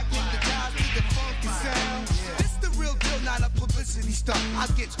 Lay back with the guys with the funky sound. This the real deal, not a publicity stunt. I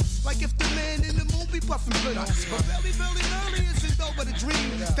get like if the man in the movie puffin' glitter. But Billy isn't over the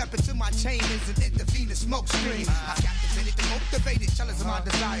dream. Step into my chain isn't it the Venus smoke screen. I captivated the motivated, jealous of my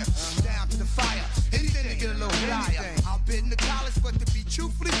desire. Down to the fire, anything to get a little flyer. I've been to college, but to be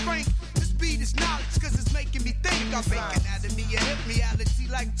truthfully frank, this beat is knowledge, cause it's making me think. I'm making anatomy and hip reality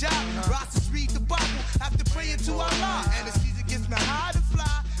like Job. Rosses read the Bible after praying to Allah. Anesthesia gets me high to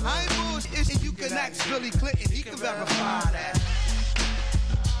fly. I ain't bullshit, and you can ask Billy Clinton, he can verify that.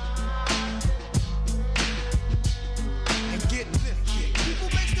 And get lifted. People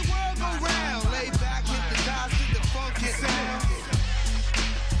make the world go round. Lay back with the guys with the funky sound.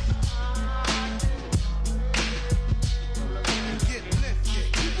 And get lifted.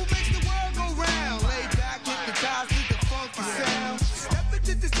 People make the world go round. Lay back with the guys with the funky sound. Step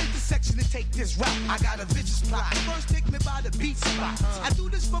into this intersection and take this route. I got a vicious plot. First take me by the beat spot. I do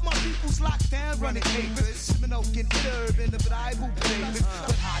this for my people's locked down, running papers. Smoking herb in the Bible papers.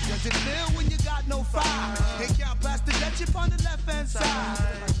 But how does it feel when you got no fire? They can't pass the Dutch up on the left hand side.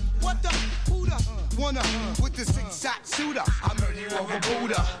 What the? Who the? Wanna? With the 6-shot shooter. I murder you over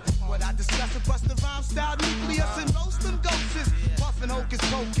Buddha. What I discuss and bust the rhyme style nucleus and roast them ghosts. Puffin' hocus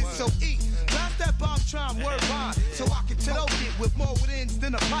pocus. So eat. Blast that bomb trying word bond. So I can choke it with more within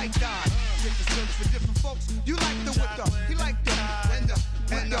than a python. Get the search for different folks. You like the with the. He like the.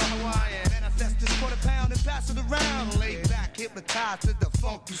 And the Hawaiian. Manifest this £1/4 and pass it around. Lay back, hypnotized to the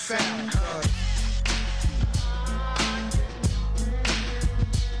funky sound.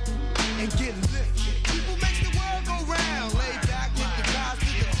 And get lifted. People make the world go round. Lay back with the guys to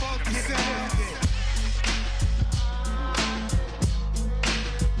the funky sound.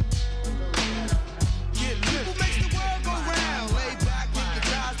 Get lifted. People make the world go round. Lay back with the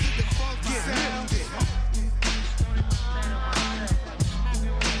guys to the funky sound.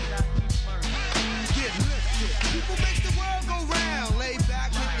 Get lifted. People make the world go round. Lay back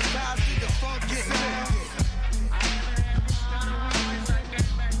with the guys to the funky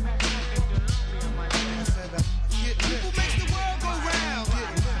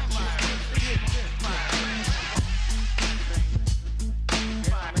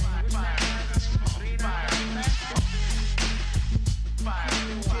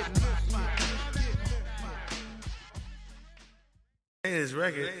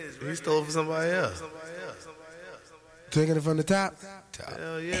record. He stole it from somebody else. Taking it from the top.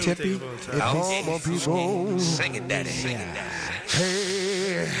 Hell yeah, we Tippy. take it from the It's top. all my people. Sing it, daddy. Sing it, daddy.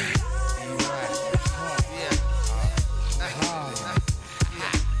 Hey.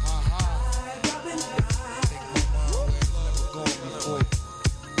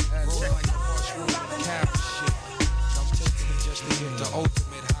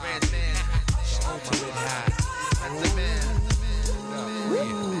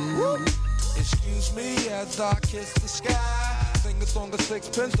 Excuse me as I kiss the sky. Sing a song of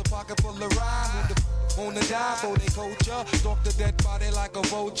sixpence, a pocket full of rhyme. Who the wanna die for they culture? Stalk the dead body like a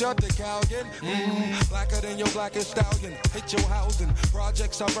vulture. The Calgon, blacker than your blackest stallion. Hit your housing.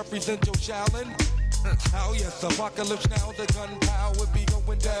 Projects I represent your Shaolin. Oh yes, apocalypse now, the gunpowder be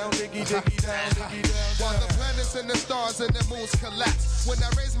going down, diggy, diggy, down, diggy, down, While the planets and the stars and the moons collapse. When I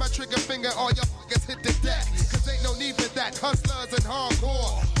raise my trigger finger, all your fuckers hit the deck. Cause ain't no need for that, hustlers and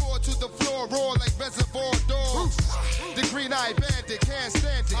hardcore. Roar to the floor, roar like reservoir dogs. The green-eyed bandit can't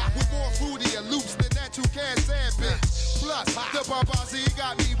stand it. With more fruitier loops than that you can't stand, bitch. Plus, the Barbazi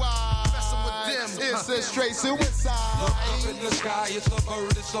got me wild. Messing with them, it's a straight suicide. Look up in the sky, it's a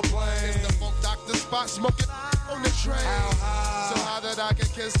bird, it's a plane. It's the funk doctor spot smoking on the train. So how that I can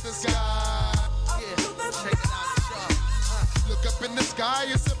kiss the sky? Yeah, check it out, sharp. Look up in the sky,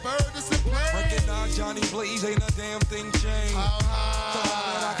 it's a bird, it's a plane. Recognize Johnny Blaze, ain't a damn thing changed. So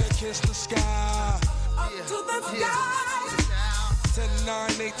how that I can kiss the sky? Up to the sky. 10,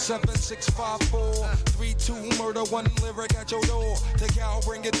 9, 8, 7, 6, 5, 4, 3, 2, murder, one lyric at your door. Take out,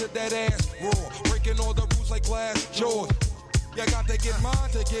 bring it to that ass raw. Breaking all the rules like glass jaws. You got to get mine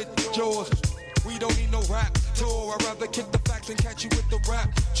to get yours. We don't need no rap tour. I'd rather kick the facts and catch you with the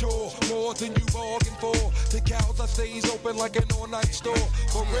rap chore. More than you bargained for. The cows I stays open like an all-night store.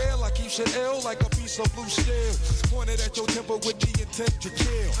 For real, I keep shit ill like a piece of blue steel. Pointed at your temple with the intent to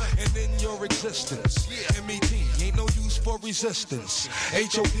kill. And in your existence, MET ain't no use for resistance.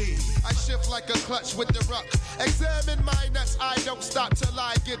 HOD. I shift like a clutch with the ruck. Examine my nuts, I don't stop till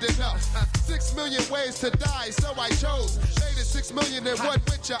I get enough. 6 million ways to die, so I chose. Made it 6 million and one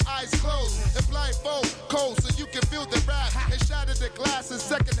with your eyes closed. And blindfold, cold, so you can feel the rap. And shatter the glass in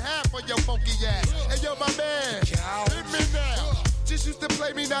second half of your funky ass. And yo, my man, hit me now. Just used to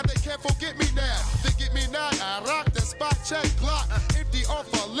play me, now they can't forget me now. Forget me not, I rock the spot, check clock. Empty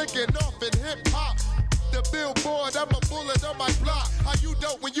offer, licking off in hip hop. The billboard, I'm a bullet on my block. How you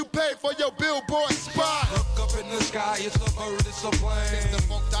dope when you pay for your billboard spot? Look up in the sky, it's a bird, it's a plane. It's the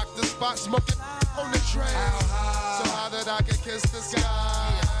funk doctor spot, smoking on the train. So how that I can kiss the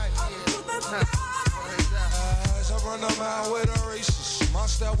sky? As I run a mile with a racist, my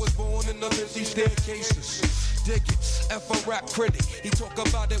style was born in the busy staircases. Dig it, F a rap critic. He talk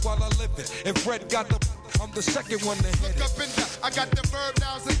about it while I live it. If Red got the, I'm the second one to hit Look up in the, I got the verb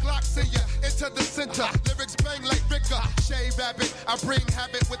nouns and Glocks in ya. Into the center, lyrics bang like Ricker. Shea Rabbit, I bring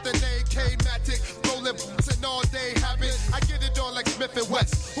habit with the name K-Matic. Rolling and all day habit. I get it on like Smith and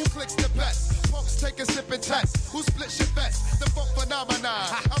West. Who clicks the best? Punks take a sip and test. Who splits your vest? The funk phenomenon.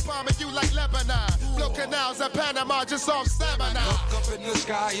 I'm bombing you like Lebanon. Blow canals at Panama just off stamina. Look up in the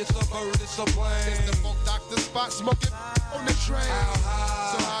sky, it's a bird, it's a plane. It's the funk doctor spot smoking on the train.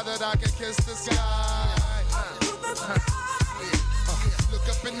 So how that I can kiss the sky? Look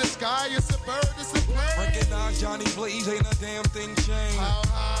up in the sky, it's a bird, it's a plane. Recognize Johnny Blaze, ain't a damn thing changed. So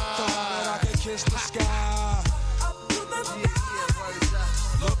how that I can kiss the sky?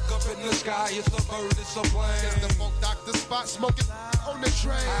 Look up in the sky, it's a bird, it's a plane. It's the funk doctor spot smoking on the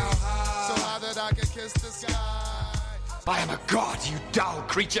train. So how that I can kiss the sky? I am a god, you dull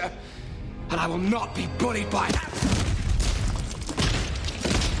creature, and I will not be bullied by that.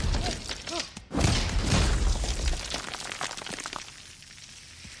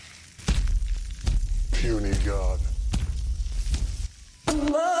 Puny God.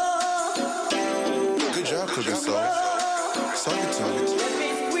 Good job, Cooking Soul. Suck it to me.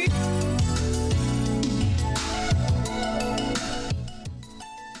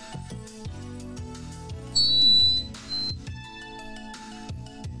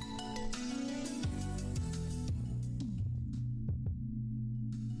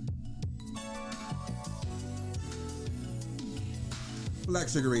 Blaque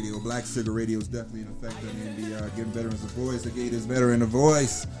Suga Radio. Blaque Suga Radio is definitely an effect on NBR, giving veterans a voice. They gave this veteran a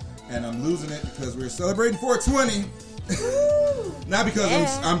voice, and I'm losing it because we're celebrating 420. Not because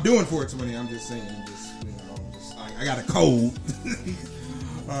I'm doing 420. I'm just saying, I got a cold.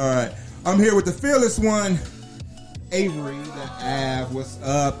 All right, I'm here with the fearless one, Avery. The Av, what's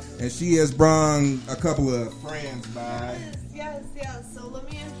up? And she has brought a couple of friends by. Yes. So let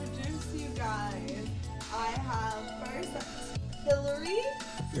me introduce you guys. I have first Hillary.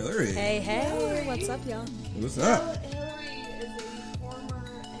 Hey, Hillary. what's up, y'all? What's up? Hillary is a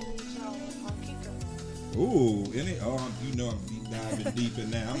former NHL hockey girl. Ooh, you know I'm deep diving deep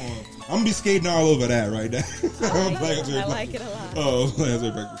in that. I'm gonna be skating all over that right now. I like it a lot. Oh, that's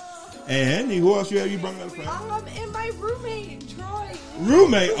perfect. And who else you brought up? And my roommate, Troy.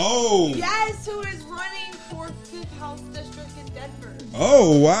 Roommate? Oh. Yes, who is running for 5th House District in Denver.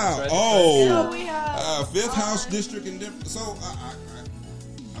 Oh, wow. Oh. So we have 5th House District in Denver. So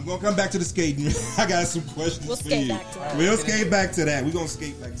I'm going to come back to the skating. I got some questions for you. We'll skate back to that. We're going to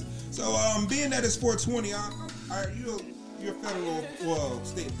skate back to that. So, being that it's 420, you're a federal,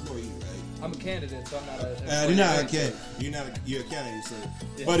 state employee, right? I'm a candidate, so I'm not a... you're not a candidate. You're a candidate, so...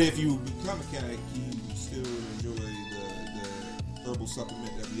 Yeah. But if you become a candidate, you still enjoy the herbal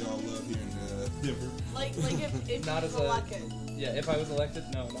supplement that we all love here in Denver. Like if not as elected. Yeah, if I was elected,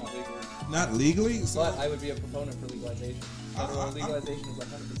 no, not legally. Not legally? So, but I would be a proponent for legalization. Federal legalization is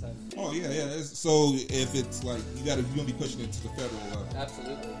 100%. Oh, yeah. So if it's like, you're going to be pushing it to the federal level.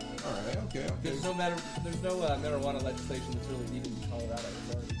 Absolutely. All right, okay. There's no marijuana legislation that's really needed in Colorado.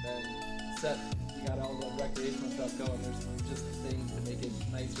 It's already been set. You got all the recreational stuff going. There's just things to make it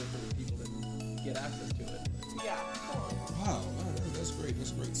nicer for the people to get access to it. Yeah. Wow, that's great.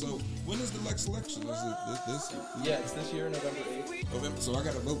 So when is the next election? Is it this? Yeah, it's this year, November 8th. November. So I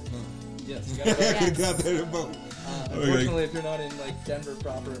got to vote, huh? Yes, you got to got to vote. Unfortunately, if you're not in like Denver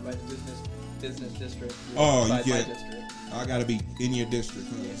proper by the business district, you get. District. I got to be in your district.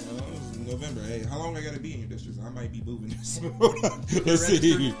 Huh? November. Hey, how long I got to be in your district? I might be moving this. Let's see. If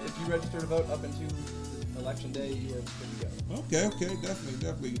you register to vote up until election day, you are good to go. Okay,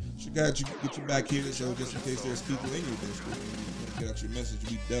 definitely. Get you back here, so just in case there's people in your district, get out your message.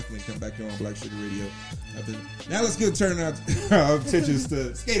 We definitely come back here on Blaque Sugra Radio. Now let's turn our attention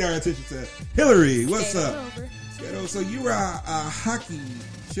to Hillary. What's up? So you were a hockey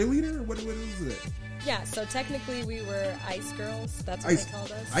cheerleader? What is it? Yeah, so technically we were ice girls. That's what they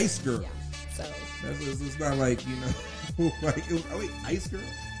called us. Ice girls. Yeah, so it's not like, ice girls?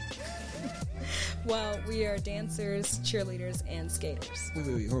 Well, we are dancers, cheerleaders, and skaters.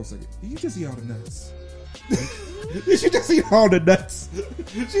 Wait, hold on a second. Did you just eat all the nuts? Did she just eat all the nuts?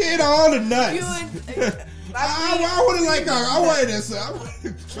 She ate all the nuts. I wanted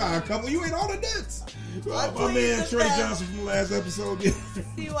to try a couple. You ate all the nuts. My man Trey Johnson from the last episode.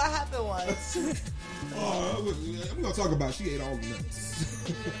 See what happened was. I'm going to talk about she ate all the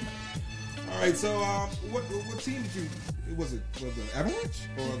nuts. All right, so what team did you... Was it Avalanche?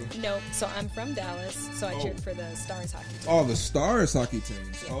 No, so I'm from Dallas, so I cheered for the Stars hockey team. Oh, the Stars hockey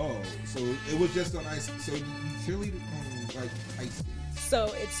team. Yeah. Oh, so it was just on ice. So you cheerleaded on ice skates.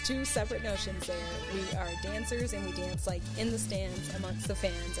 So it's two separate notions there. We are dancers and we dance in the stands amongst the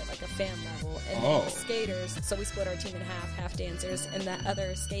fans at a fan level. And then the skaters, so we split our team in half dancers, and that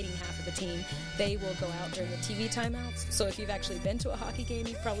other skating half of the team, they will go out during the TV timeouts. So if you've actually been to a hockey game,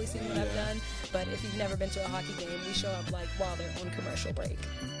 you've probably seen what I've done. But if you've never been to a hockey game, we show up while they're on commercial break.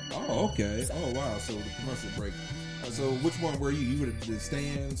 Oh, okay. So. Oh, wow. So the commercial break. So which one were you? You were the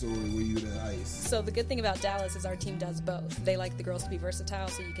stands or were you the ice? So the good thing about Dallas is our team does both. They like the girls to be versatile,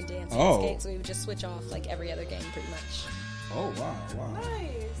 so you can dance and skate. So we would just switch off every other game pretty much. Oh, wow.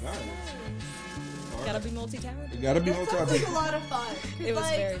 Nice. Gotta be multi-talented. Gotta be multi-talented. It sounds like a lot of fun. It was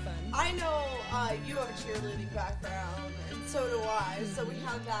very fun. I know you have a cheerleading background, and so do I. So we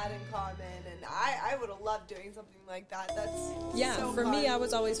have that in common, and I would have loved doing something like that. For me, I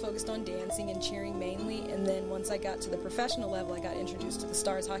was always focused on dancing and cheering mainly, and then once I got to the professional level, I got introduced to the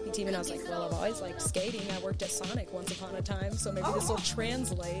Stars hockey team, and I was like, well, I've always liked skating. I worked at Sonic once upon a time, so maybe this will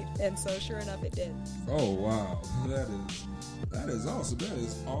translate, and so sure enough, it did. Oh, wow. That is awesome. That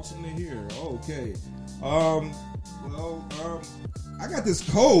is awesome to hear. Okay. I got this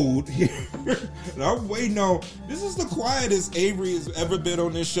code here. I'm waiting on. This is the quietest Avery has ever been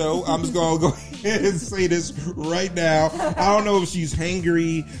on this show. I'm just gonna go ahead and say this right now. I don't know if she's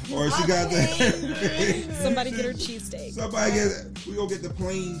hangry or she got the. Somebody get her cheesesteak. We gonna get the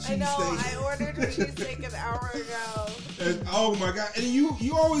plain cheesesteak. I know. I ordered a cheesesteak an hour ago. And, oh my god! And you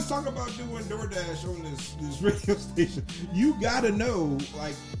always talk about doing DoorDash on this radio station. You gotta know,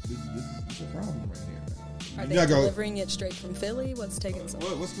 this is a problem right here. Are they delivering it straight from Philly? What's taking so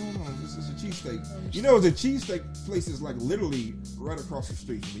long? What's going on? This is a cheesesteak. The cheesesteak place is literally right across the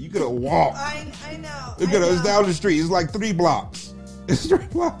street from me. You could have walked. I know. It's down the street. It's 3 blocks. It's 3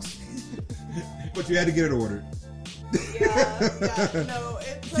 blocks. But you had to get it ordered. Yeah. No.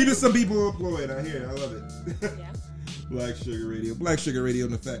 Keeping some people employed out here. I love it. Yeah. Blaque Sugra Radio. Blaque Sugra Radio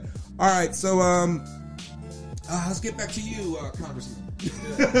in effect. All right. So let's get back to you, Congressman.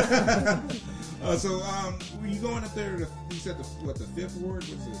 Were you going up there? You said the fifth ward?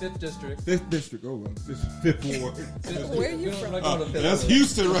 What's it? 5th district. 5th district. Oh, fifth ward. Where are you from? That's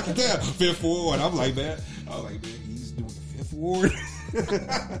Houston right there. 5th ward. I'm like, man. He's doing the 5th ward.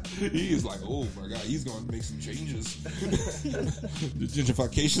 He is like, oh my god, he's going to make some changes. The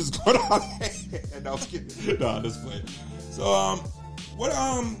gentrification's going on. And I was kidding. No, I'm just playing. So, what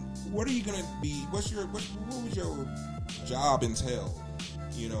are you gonna be? What would your job entail?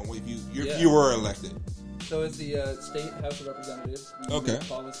 You know, if you were elected. So as the state House of Representatives, we make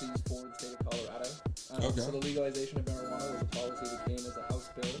policies for the state of Colorado. So the legalization of marijuana was a policy that came as a House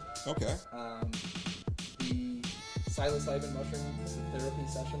bill. Okay. The psilocybin mushroom therapy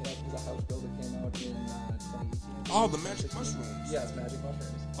session, that was a House bill that came out in 2018. Oh, the magic mushrooms. Yes, magic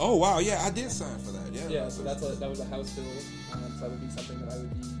mushrooms. Oh wow, yeah, I did sign for that. Yeah. So that was a House bill. So that would be something that I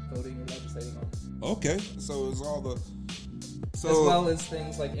would be voting or legislating on. Okay, so it's all the as well as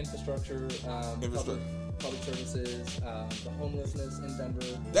things like infrastructure, public services, the homelessness in Denver.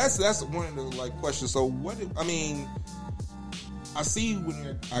 That's one of the questions. So I see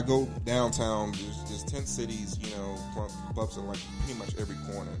I go downtown. There's tent cities, clubs in pretty much every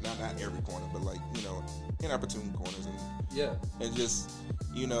corner. Not every corner, but inopportune corners. And just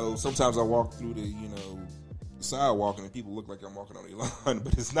sometimes I walk through the sidewalk and people look like I'm walking on a lawn,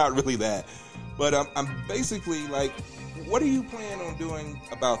 but it's not really that. But I'm basically what are you planning on doing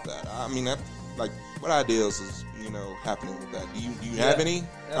about that? I mean, what ideas is happening with that? Do you have any?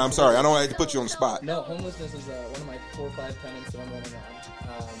 Absolutely. I'm sorry, I don't like to put you on the spot. No, homelessness is one of my 4 or 5 tenants that I'm running on.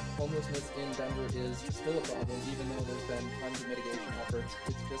 Homelessness in Denver is still a problem, even though there's been tons of mitigation efforts.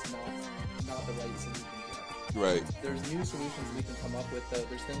 It's just not the right solution yet. Right. There's new solutions we can come up with, though.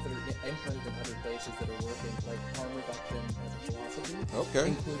 There's things that are implemented in other places that are working, like harm reduction as a philosophy. Okay.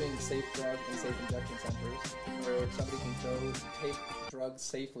 Including safe drug and safe injection centers, where somebody can go take drugs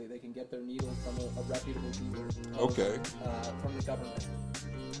safely. They can get their needles from a reputable dealer. Okay. From the government.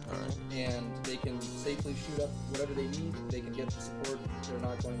 All right. And they can safely shoot up whatever they need. They can get the support. They're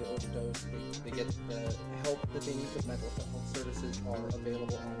not going to overdose. They get the help that they need because mental health services are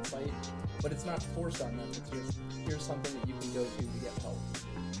available on site. But it's not forced on them. It's just, here's something that you can go to get help.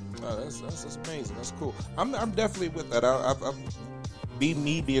 Oh, that's amazing. That's cool. I'm definitely with that.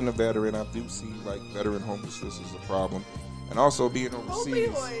 Me being a veteran, I do see veteran homelessness is a problem, and also being overseas.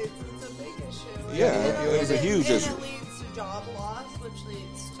 Opioids, it's a big issue. Yeah, opioids is a huge issue. It leads to job loss, which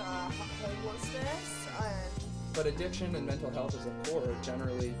leads to homelessness. But addiction and mental health as a core are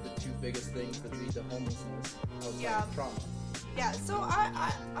generally the 2 biggest things that lead to homelessness outside of trauma. Yeah, so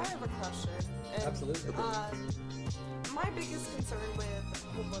I have a question. Absolutely. My biggest concern with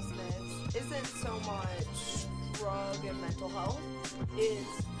homelessness isn't so much drug and mental health,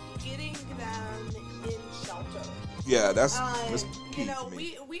 it's getting them in shelter. Yeah, that's key for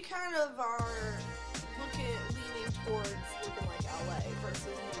me. We kind of are leaning towards looking like LA versus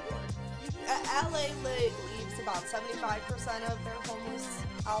New York. LA leaves about 75% of their homeless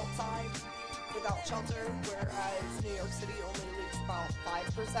outside without shelter, whereas New York City only leaves about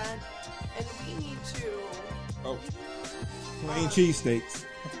 5%. And we need to... Oh. Plain cheesesteaks.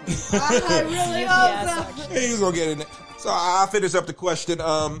 I really hope so. He's going to get in there. So I'll finish up the question.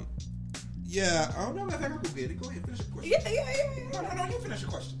 Yeah. Oh, no, I think I can get it. Go ahead, finish the question. Yeah. No, you finish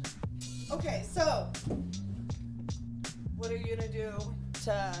your question. Okay, so... What are you going to do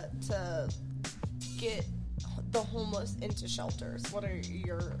to get the homeless into shelters? What are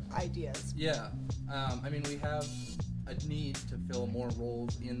your ideas? Yeah. We have a need to fill more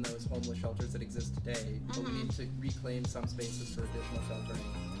roles in those homeless shelters that exist today, but we need to reclaim some spaces for additional sheltering.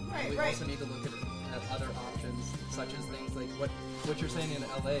 We also need to look at other options, such as things like what you're saying in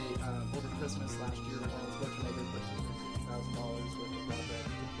LA. Over Christmas last year, Schwarzenegger put $250,000 worth of project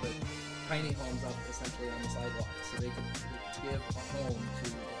to put tiny homes up essentially on the sidewalk, so they could give a home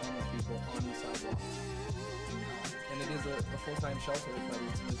to homeless people on the sidewalk. And it is a full-time shelter, but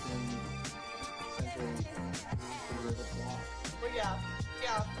it's within essentially the river block. Well, yeah.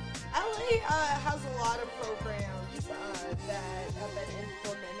 LA has a lot of programs that have been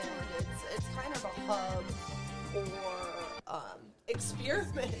implemented. It's kind of a hub for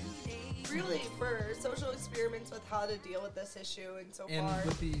experiment, really, for social experiments with how to deal with this issue. And so and far,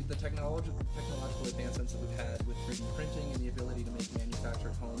 with the technological advancements that we've had with 3D printing and the ability to make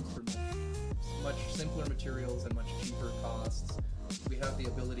manufactured homes for much simpler materials and much cheaper costs, we have the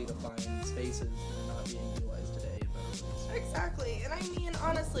ability to find spaces that are not being utilized today in better ways. Exactly. And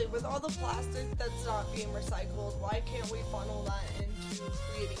honestly, with all the plastic that's not being recycled, why can't we funnel that into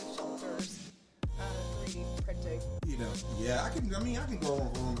creating shelters, 3D printing? I can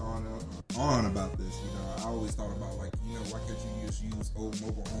go on about this. I always thought about why can't you just use old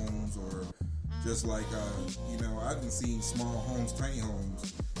mobile homes or Just like, I've been seeing small homes, tiny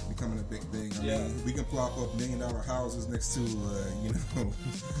homes becoming a big thing. I mean, we can plop up $1 million houses next to,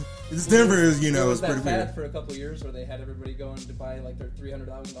 it's Denver is, There was it's pretty that fad weird. for a couple of years where they had everybody going to buy like their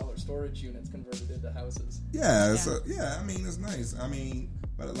 $300,000 storage units converted into houses. Yeah, so I mean, it's nice. I mean,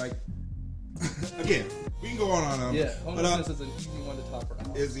 but like, again, we can go on. Yeah, homelessness is an easy one to talk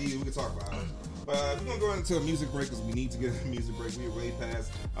about. It's easy. We can talk about it. But we're gonna go into a music break because we need to get a music break. We're way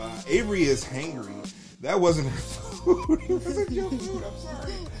past. Avery is hangry. That wasn't her food. It wasn't your food. I'm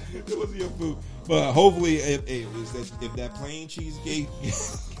sorry. It wasn't your food. But hopefully, if that plain cheesecake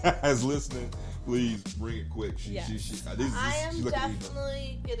guys listening, please bring it quick. I am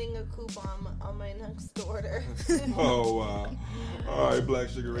definitely getting a coupon on my next order. Oh wow! All right,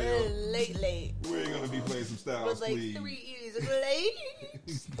 Blaque Sugra Radio. Late. We're gonna be playing some styles, with like please. 3 E's. Late.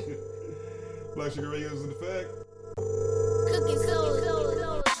 Blaque Sugra Radio is in effect. Cooking soul.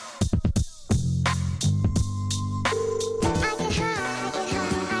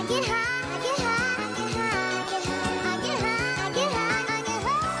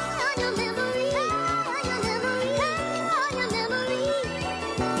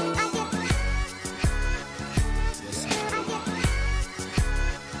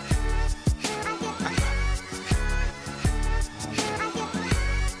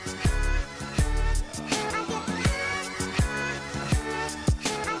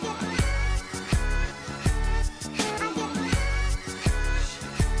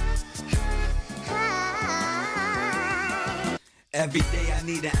 Every day I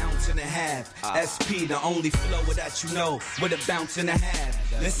need 1.5 ounces. SP, the only flow that you know, with 1.5 ounces.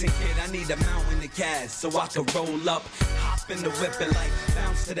 Listen, kid, I need a mountain of cash so I can roll up, hop in the whip and like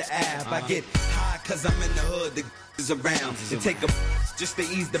bounce to the ab. I get high cause I'm in the hood, the is around. To take a just to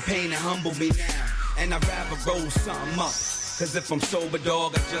ease the pain and humble me now. And I'd rather roll something up. Cause if I'm sober,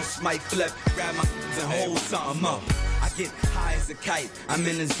 dog, I just might flip, grab my and hold something up. I get high as a kite, I'm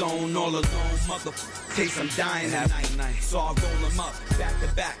in the zone all alone, motherfucker, case I'm dying tonight. So I roll them up, back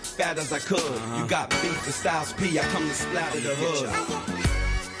to back, fat as I could. You got beef with Styles P, I come to splatter the hood.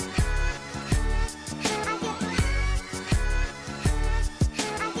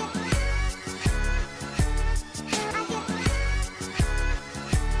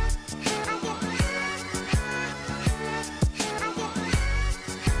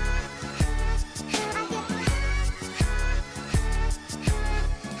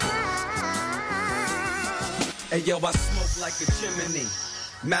 Hey yo, I smoke like a chimney.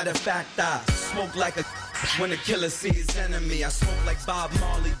 Matter of fact, I smoke like a when a killer sees his enemy. I smoke like Bob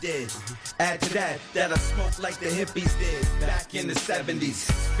Marley did. Add to that I smoke like the hippies did back in the 70s.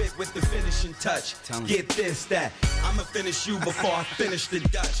 Spit with the finishing touch. Get this, that. I'ma finish you before I finish the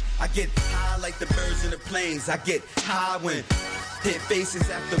Dutch. I get high like the birds in the plains. I get high when hit faces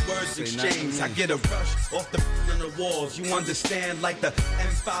after words exchange. I get a rush off the on the walls. You understand, like the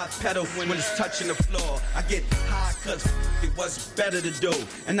M5 pedal when it's touching the floor. I get high cause it was better to do.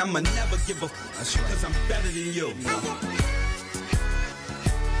 And I'ma never give a cause I'm better than you.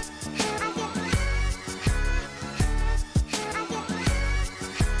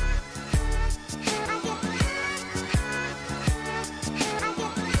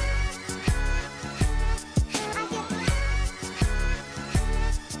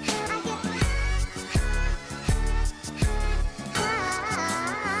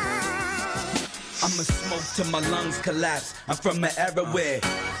 I'ma smoke till my lungs collapse. I'm from an era where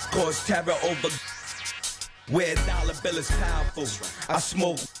cause terror over where dollar bill is powerful. I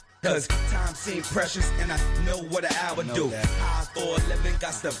smoke cause time seems precious and I know what an hour do. High for a living,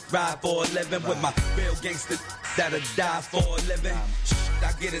 got to ride for a living with my real gangster that'll die for a living.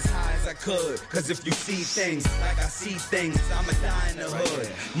 I get as high as I could, cause if you see things like I see things, I'ma die in the hood.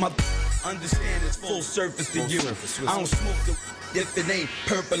 My understand it's full surface to you. I don't smoke the if it ain't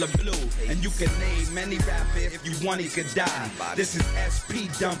purple or blue. And you can name any rapper if you want, he could die. This is SP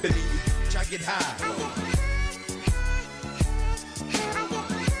dumping you. Try get high.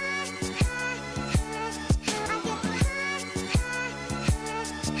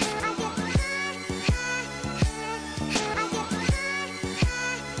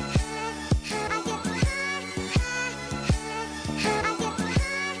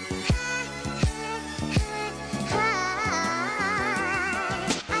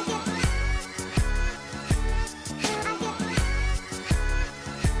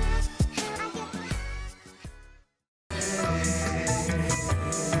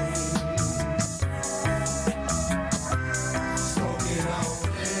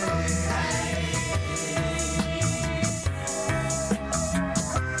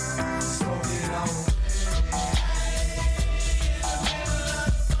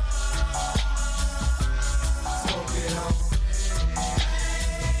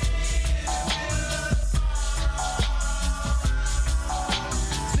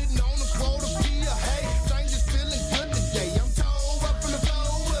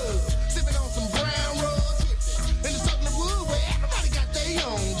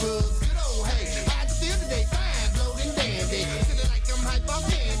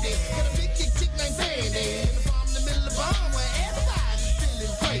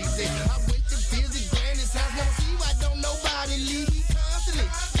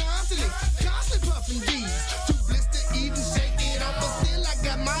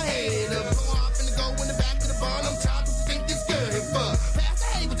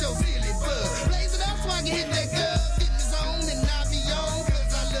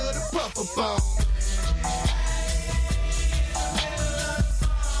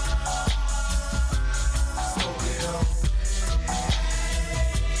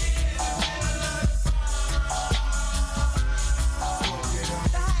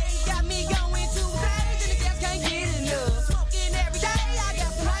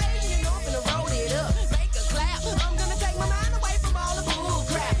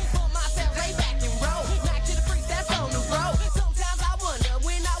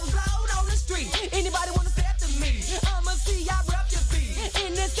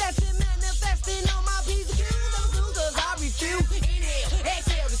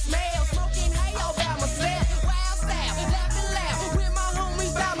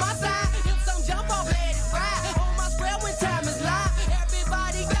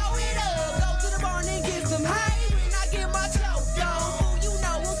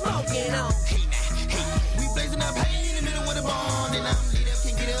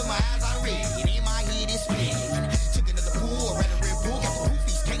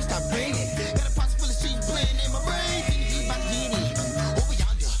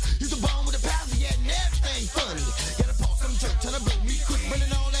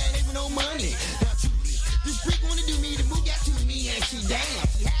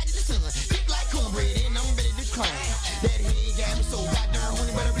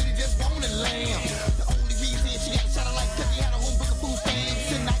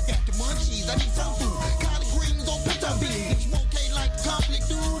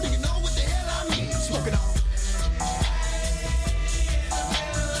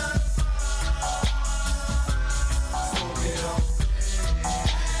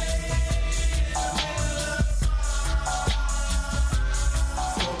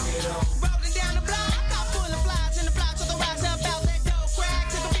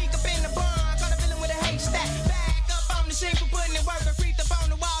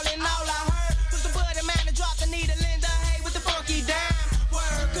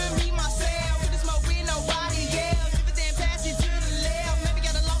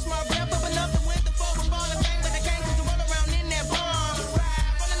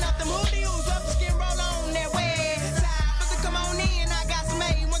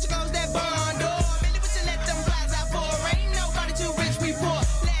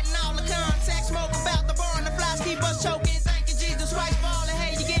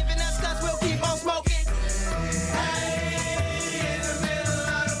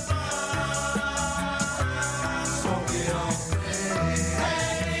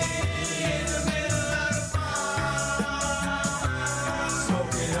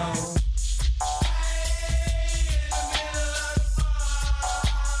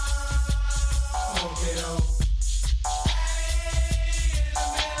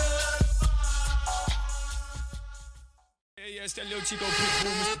 Chico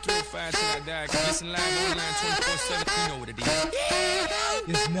Pitbull, Mr. Thrill Fast till I die. Listen live online 24/7. You know what it is.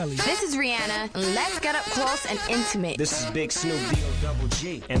 It's Nelly. This is Rihanna. Let's get up close and intimate. This is Big Snoop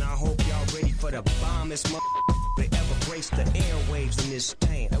D-O-double-G, and I hope y'all ready for the bombest that ever graced the airwaves in this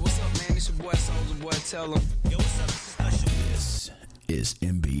town. Hey, what's up, man? It's your boy Soulja Boy. Tell him. Yo, what's up? This is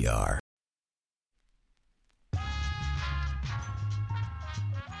MBR.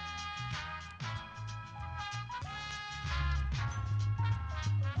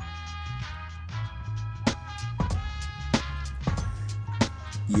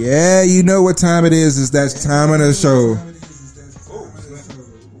 Yeah, you know what time it is. It's that time of the show.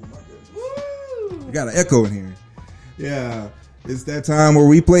 We got an echo in here. Yeah, it's that time where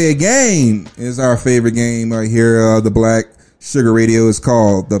we play a game. It's our favorite game right here. The Blaque Sugar Radio is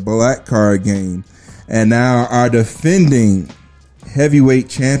called the Black Card Game. And now our defending heavyweight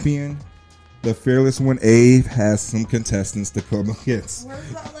champion, the fearless one, Ave, has some contestants to come against.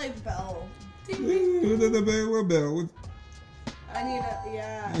 Where's that like bell? What bell? I need a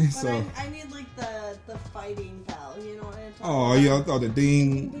but So- I need like the fighting bell. You know what I'm talking Oh, about? yeah, I thought the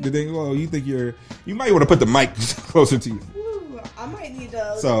ding. Well, you think you might want to put the mic closer to you. Ooh, I might need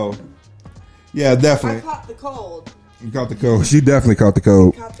to. So, yeah, definitely. I caught the cold. You caught the code. You definitely caught the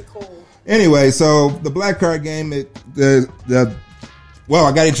code. Caught the cold. Anyway, so the Black Card Game. Well,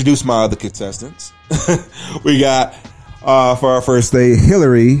 I got to introduce my other contestants. We got for our first day,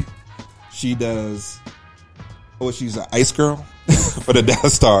 Hillary. She does. She's an ice girl for the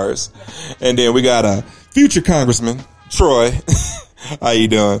Dallas Stars, and then we got a future Congressman, Troy. How you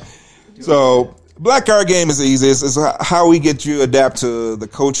doing? So, Black Card Game is easy. It's how we get you adapt to the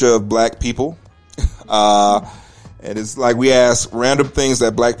culture of black people. And it's like we ask random things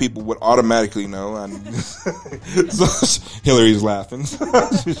that black people would automatically know. And so Hillary's laughing.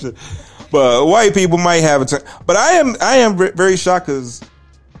 But white people might have it. But I am very shocked because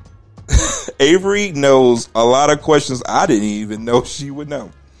Avery knows a lot of questions I didn't even know she would know.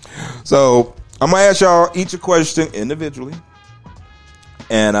 So I'm going to ask y'all each a question individually.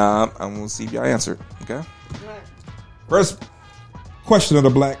 And I'm going to see if y'all answer. Okay? First question of the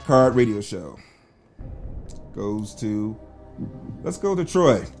Black Card Radio Show let's go to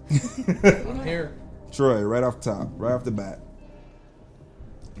Troy. I'm here. Troy, right off the top, right off the bat.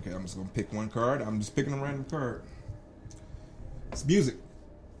 Okay, I'm just going to pick one card. I'm just picking a random card. It's music.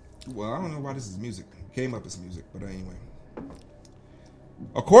 Well, I don't know why this is music. It came up as music, but anyway.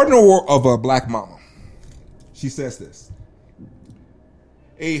 According to a black mama, she says this: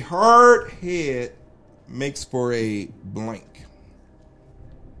 a hard head makes for a blank.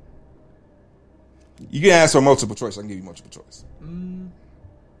 You can ask for multiple choice. I can give you multiple choice.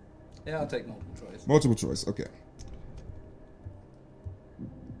 Yeah, I'll take multiple choice. Multiple choice, okay.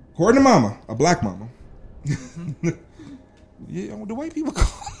 According to mama, a black mama. Yeah, the white people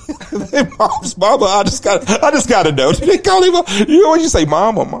call their mom's mama. I just gotta know. Do they call him? You know what you say,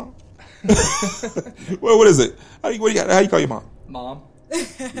 mom or mom? Well, what is it? How you call your mom? Mom.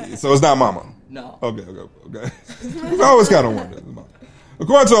 So it's not mama. No. Okay. I always kind of wonder.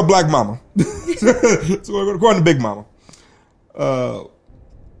 According to a black mama, so according to Big Mama, a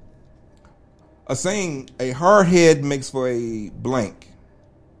saying, a hard head makes for a blank.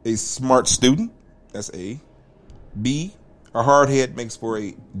 A smart student, that's A. B, a hard head makes for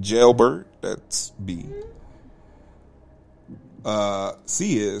a jailbird, that's B.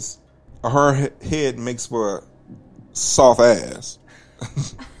 C is, a hard head makes for a soft ass.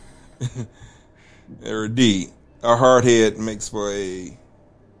 Or D, a hard head makes for a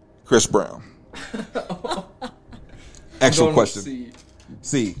Chris Brown. Actual question.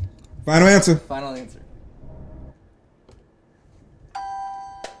 C. Final answer. Final answer.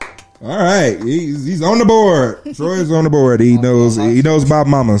 All right, he's on the board. Troy's on the board. He knows about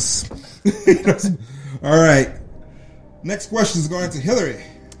mamas. All right. Next question is going to Hillary.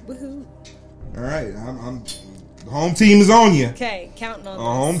 Woohoo! All right, the home team is on you. Okay, counting on The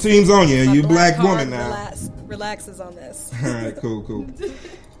this. home team's on you. My You black card woman now. Relaxes on this. All right, cool.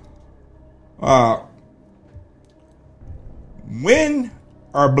 When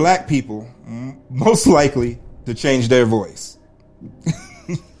are black people most likely to change their voice?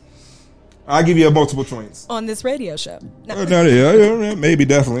 I'll give you a multiple choice. On this radio show. No. Yeah, maybe,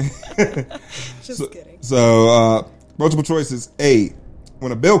 definitely. Just kidding. So, multiple choices. A,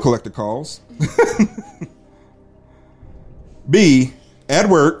 when a bill collector calls. B, at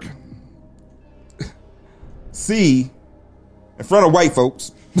work. C, in front of white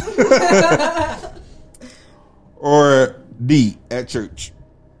folks. Or D, at church.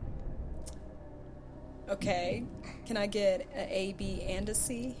 Okay. Can I get an A, B, and a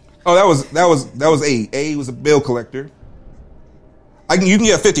C? Oh, that was A. A was a bill collector. You can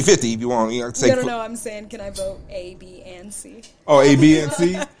get 50-50 if you want. You know, No, I'm saying, can I vote A, B, and C? Oh, A, B, and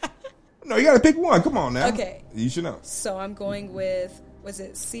C? No, you got to pick one. Come on now. Okay. You should know. So I'm going with, was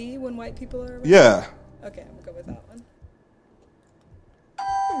it C, when white people are around? Yeah. Okay, I'm going to go with that one.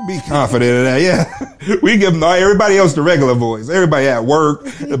 Be confident in that, yeah. We give them everybody else the regular voice. Everybody at work,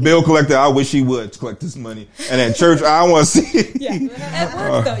 the bill collector, I wish he would collect this money. And at church, I want to see. Yeah, at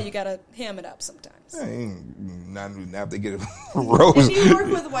work, though, you got to ham it up sometimes. Not have to get a rose. If you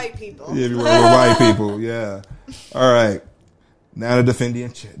work with white people. Yeah, if you work with white people, yeah. All right. Now the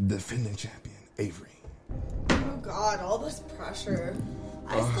defending champion, Avery. Oh, God, all this pressure.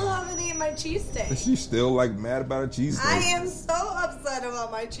 I still haven't eaten my cheesesteak. She's still mad about a cheesesteak. I am so upset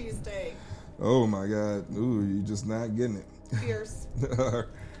about my cheesesteak. Oh my God. Ooh, you're just not getting it. Fierce.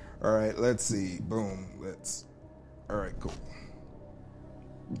 All right, let's see. Boom. All right, cool.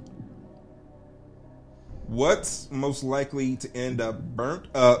 What's most likely to end up burnt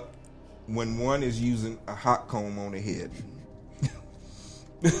up when one is using a hot comb on the head?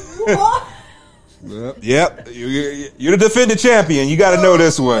 What? Yep. You're the defending champion. You got to know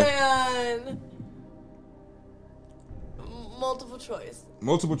this one. Man. Multiple choice.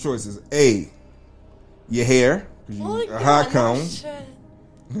 Multiple choices. A, your hair. A hot comb.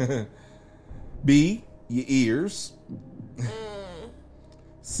 B, your ears.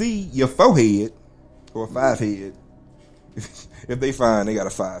 C, your forehead or 5 head. If they find, they got a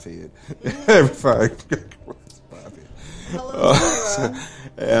 5 head. Every 5 head.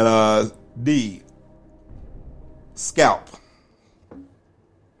 And D, scalp.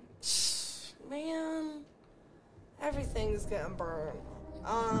 Man, everything's getting burned.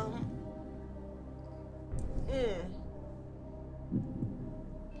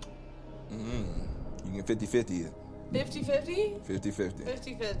 You can 50-50 it. 50-50?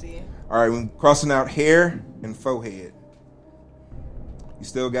 50-50. 50-50. All right, when crossing out hair and forehead, you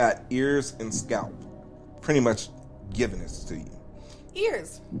still got ears and scalp. Pretty much giving this to you.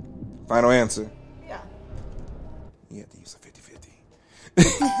 Ears. Final answer. Yeah. You have to use a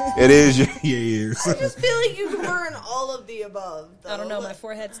 50-50. It is your ears. I just feel like you can burn all of the above. Though. I don't know. My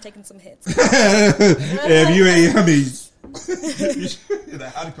forehead's taking some hits. If you ain't, I mean, the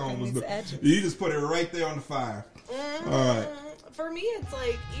hot comb was you just put it right there on the fire. Mm-hmm. All right. For me, it's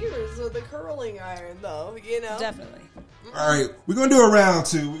like ears with a curling iron, though. You know. Definitely. All right, we're gonna do a round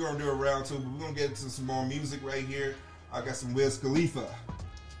two. But we're gonna get into some more music right here. I got some Wiz Khalifa,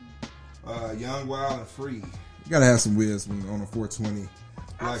 Young, Wild, and Free. You gotta have some Wiz on a 420.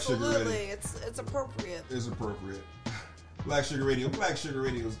 Blaque Sugar Radio. Absolutely, it's appropriate. It's appropriate. Blaque Sugar Radio. Blaque Sugar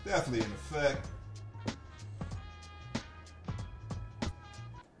Radio is definitely in effect.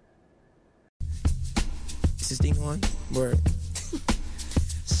 Is this thing on? Word.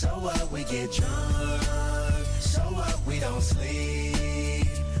 So what? We get drunk. So what? We don't sleep.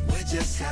 We're just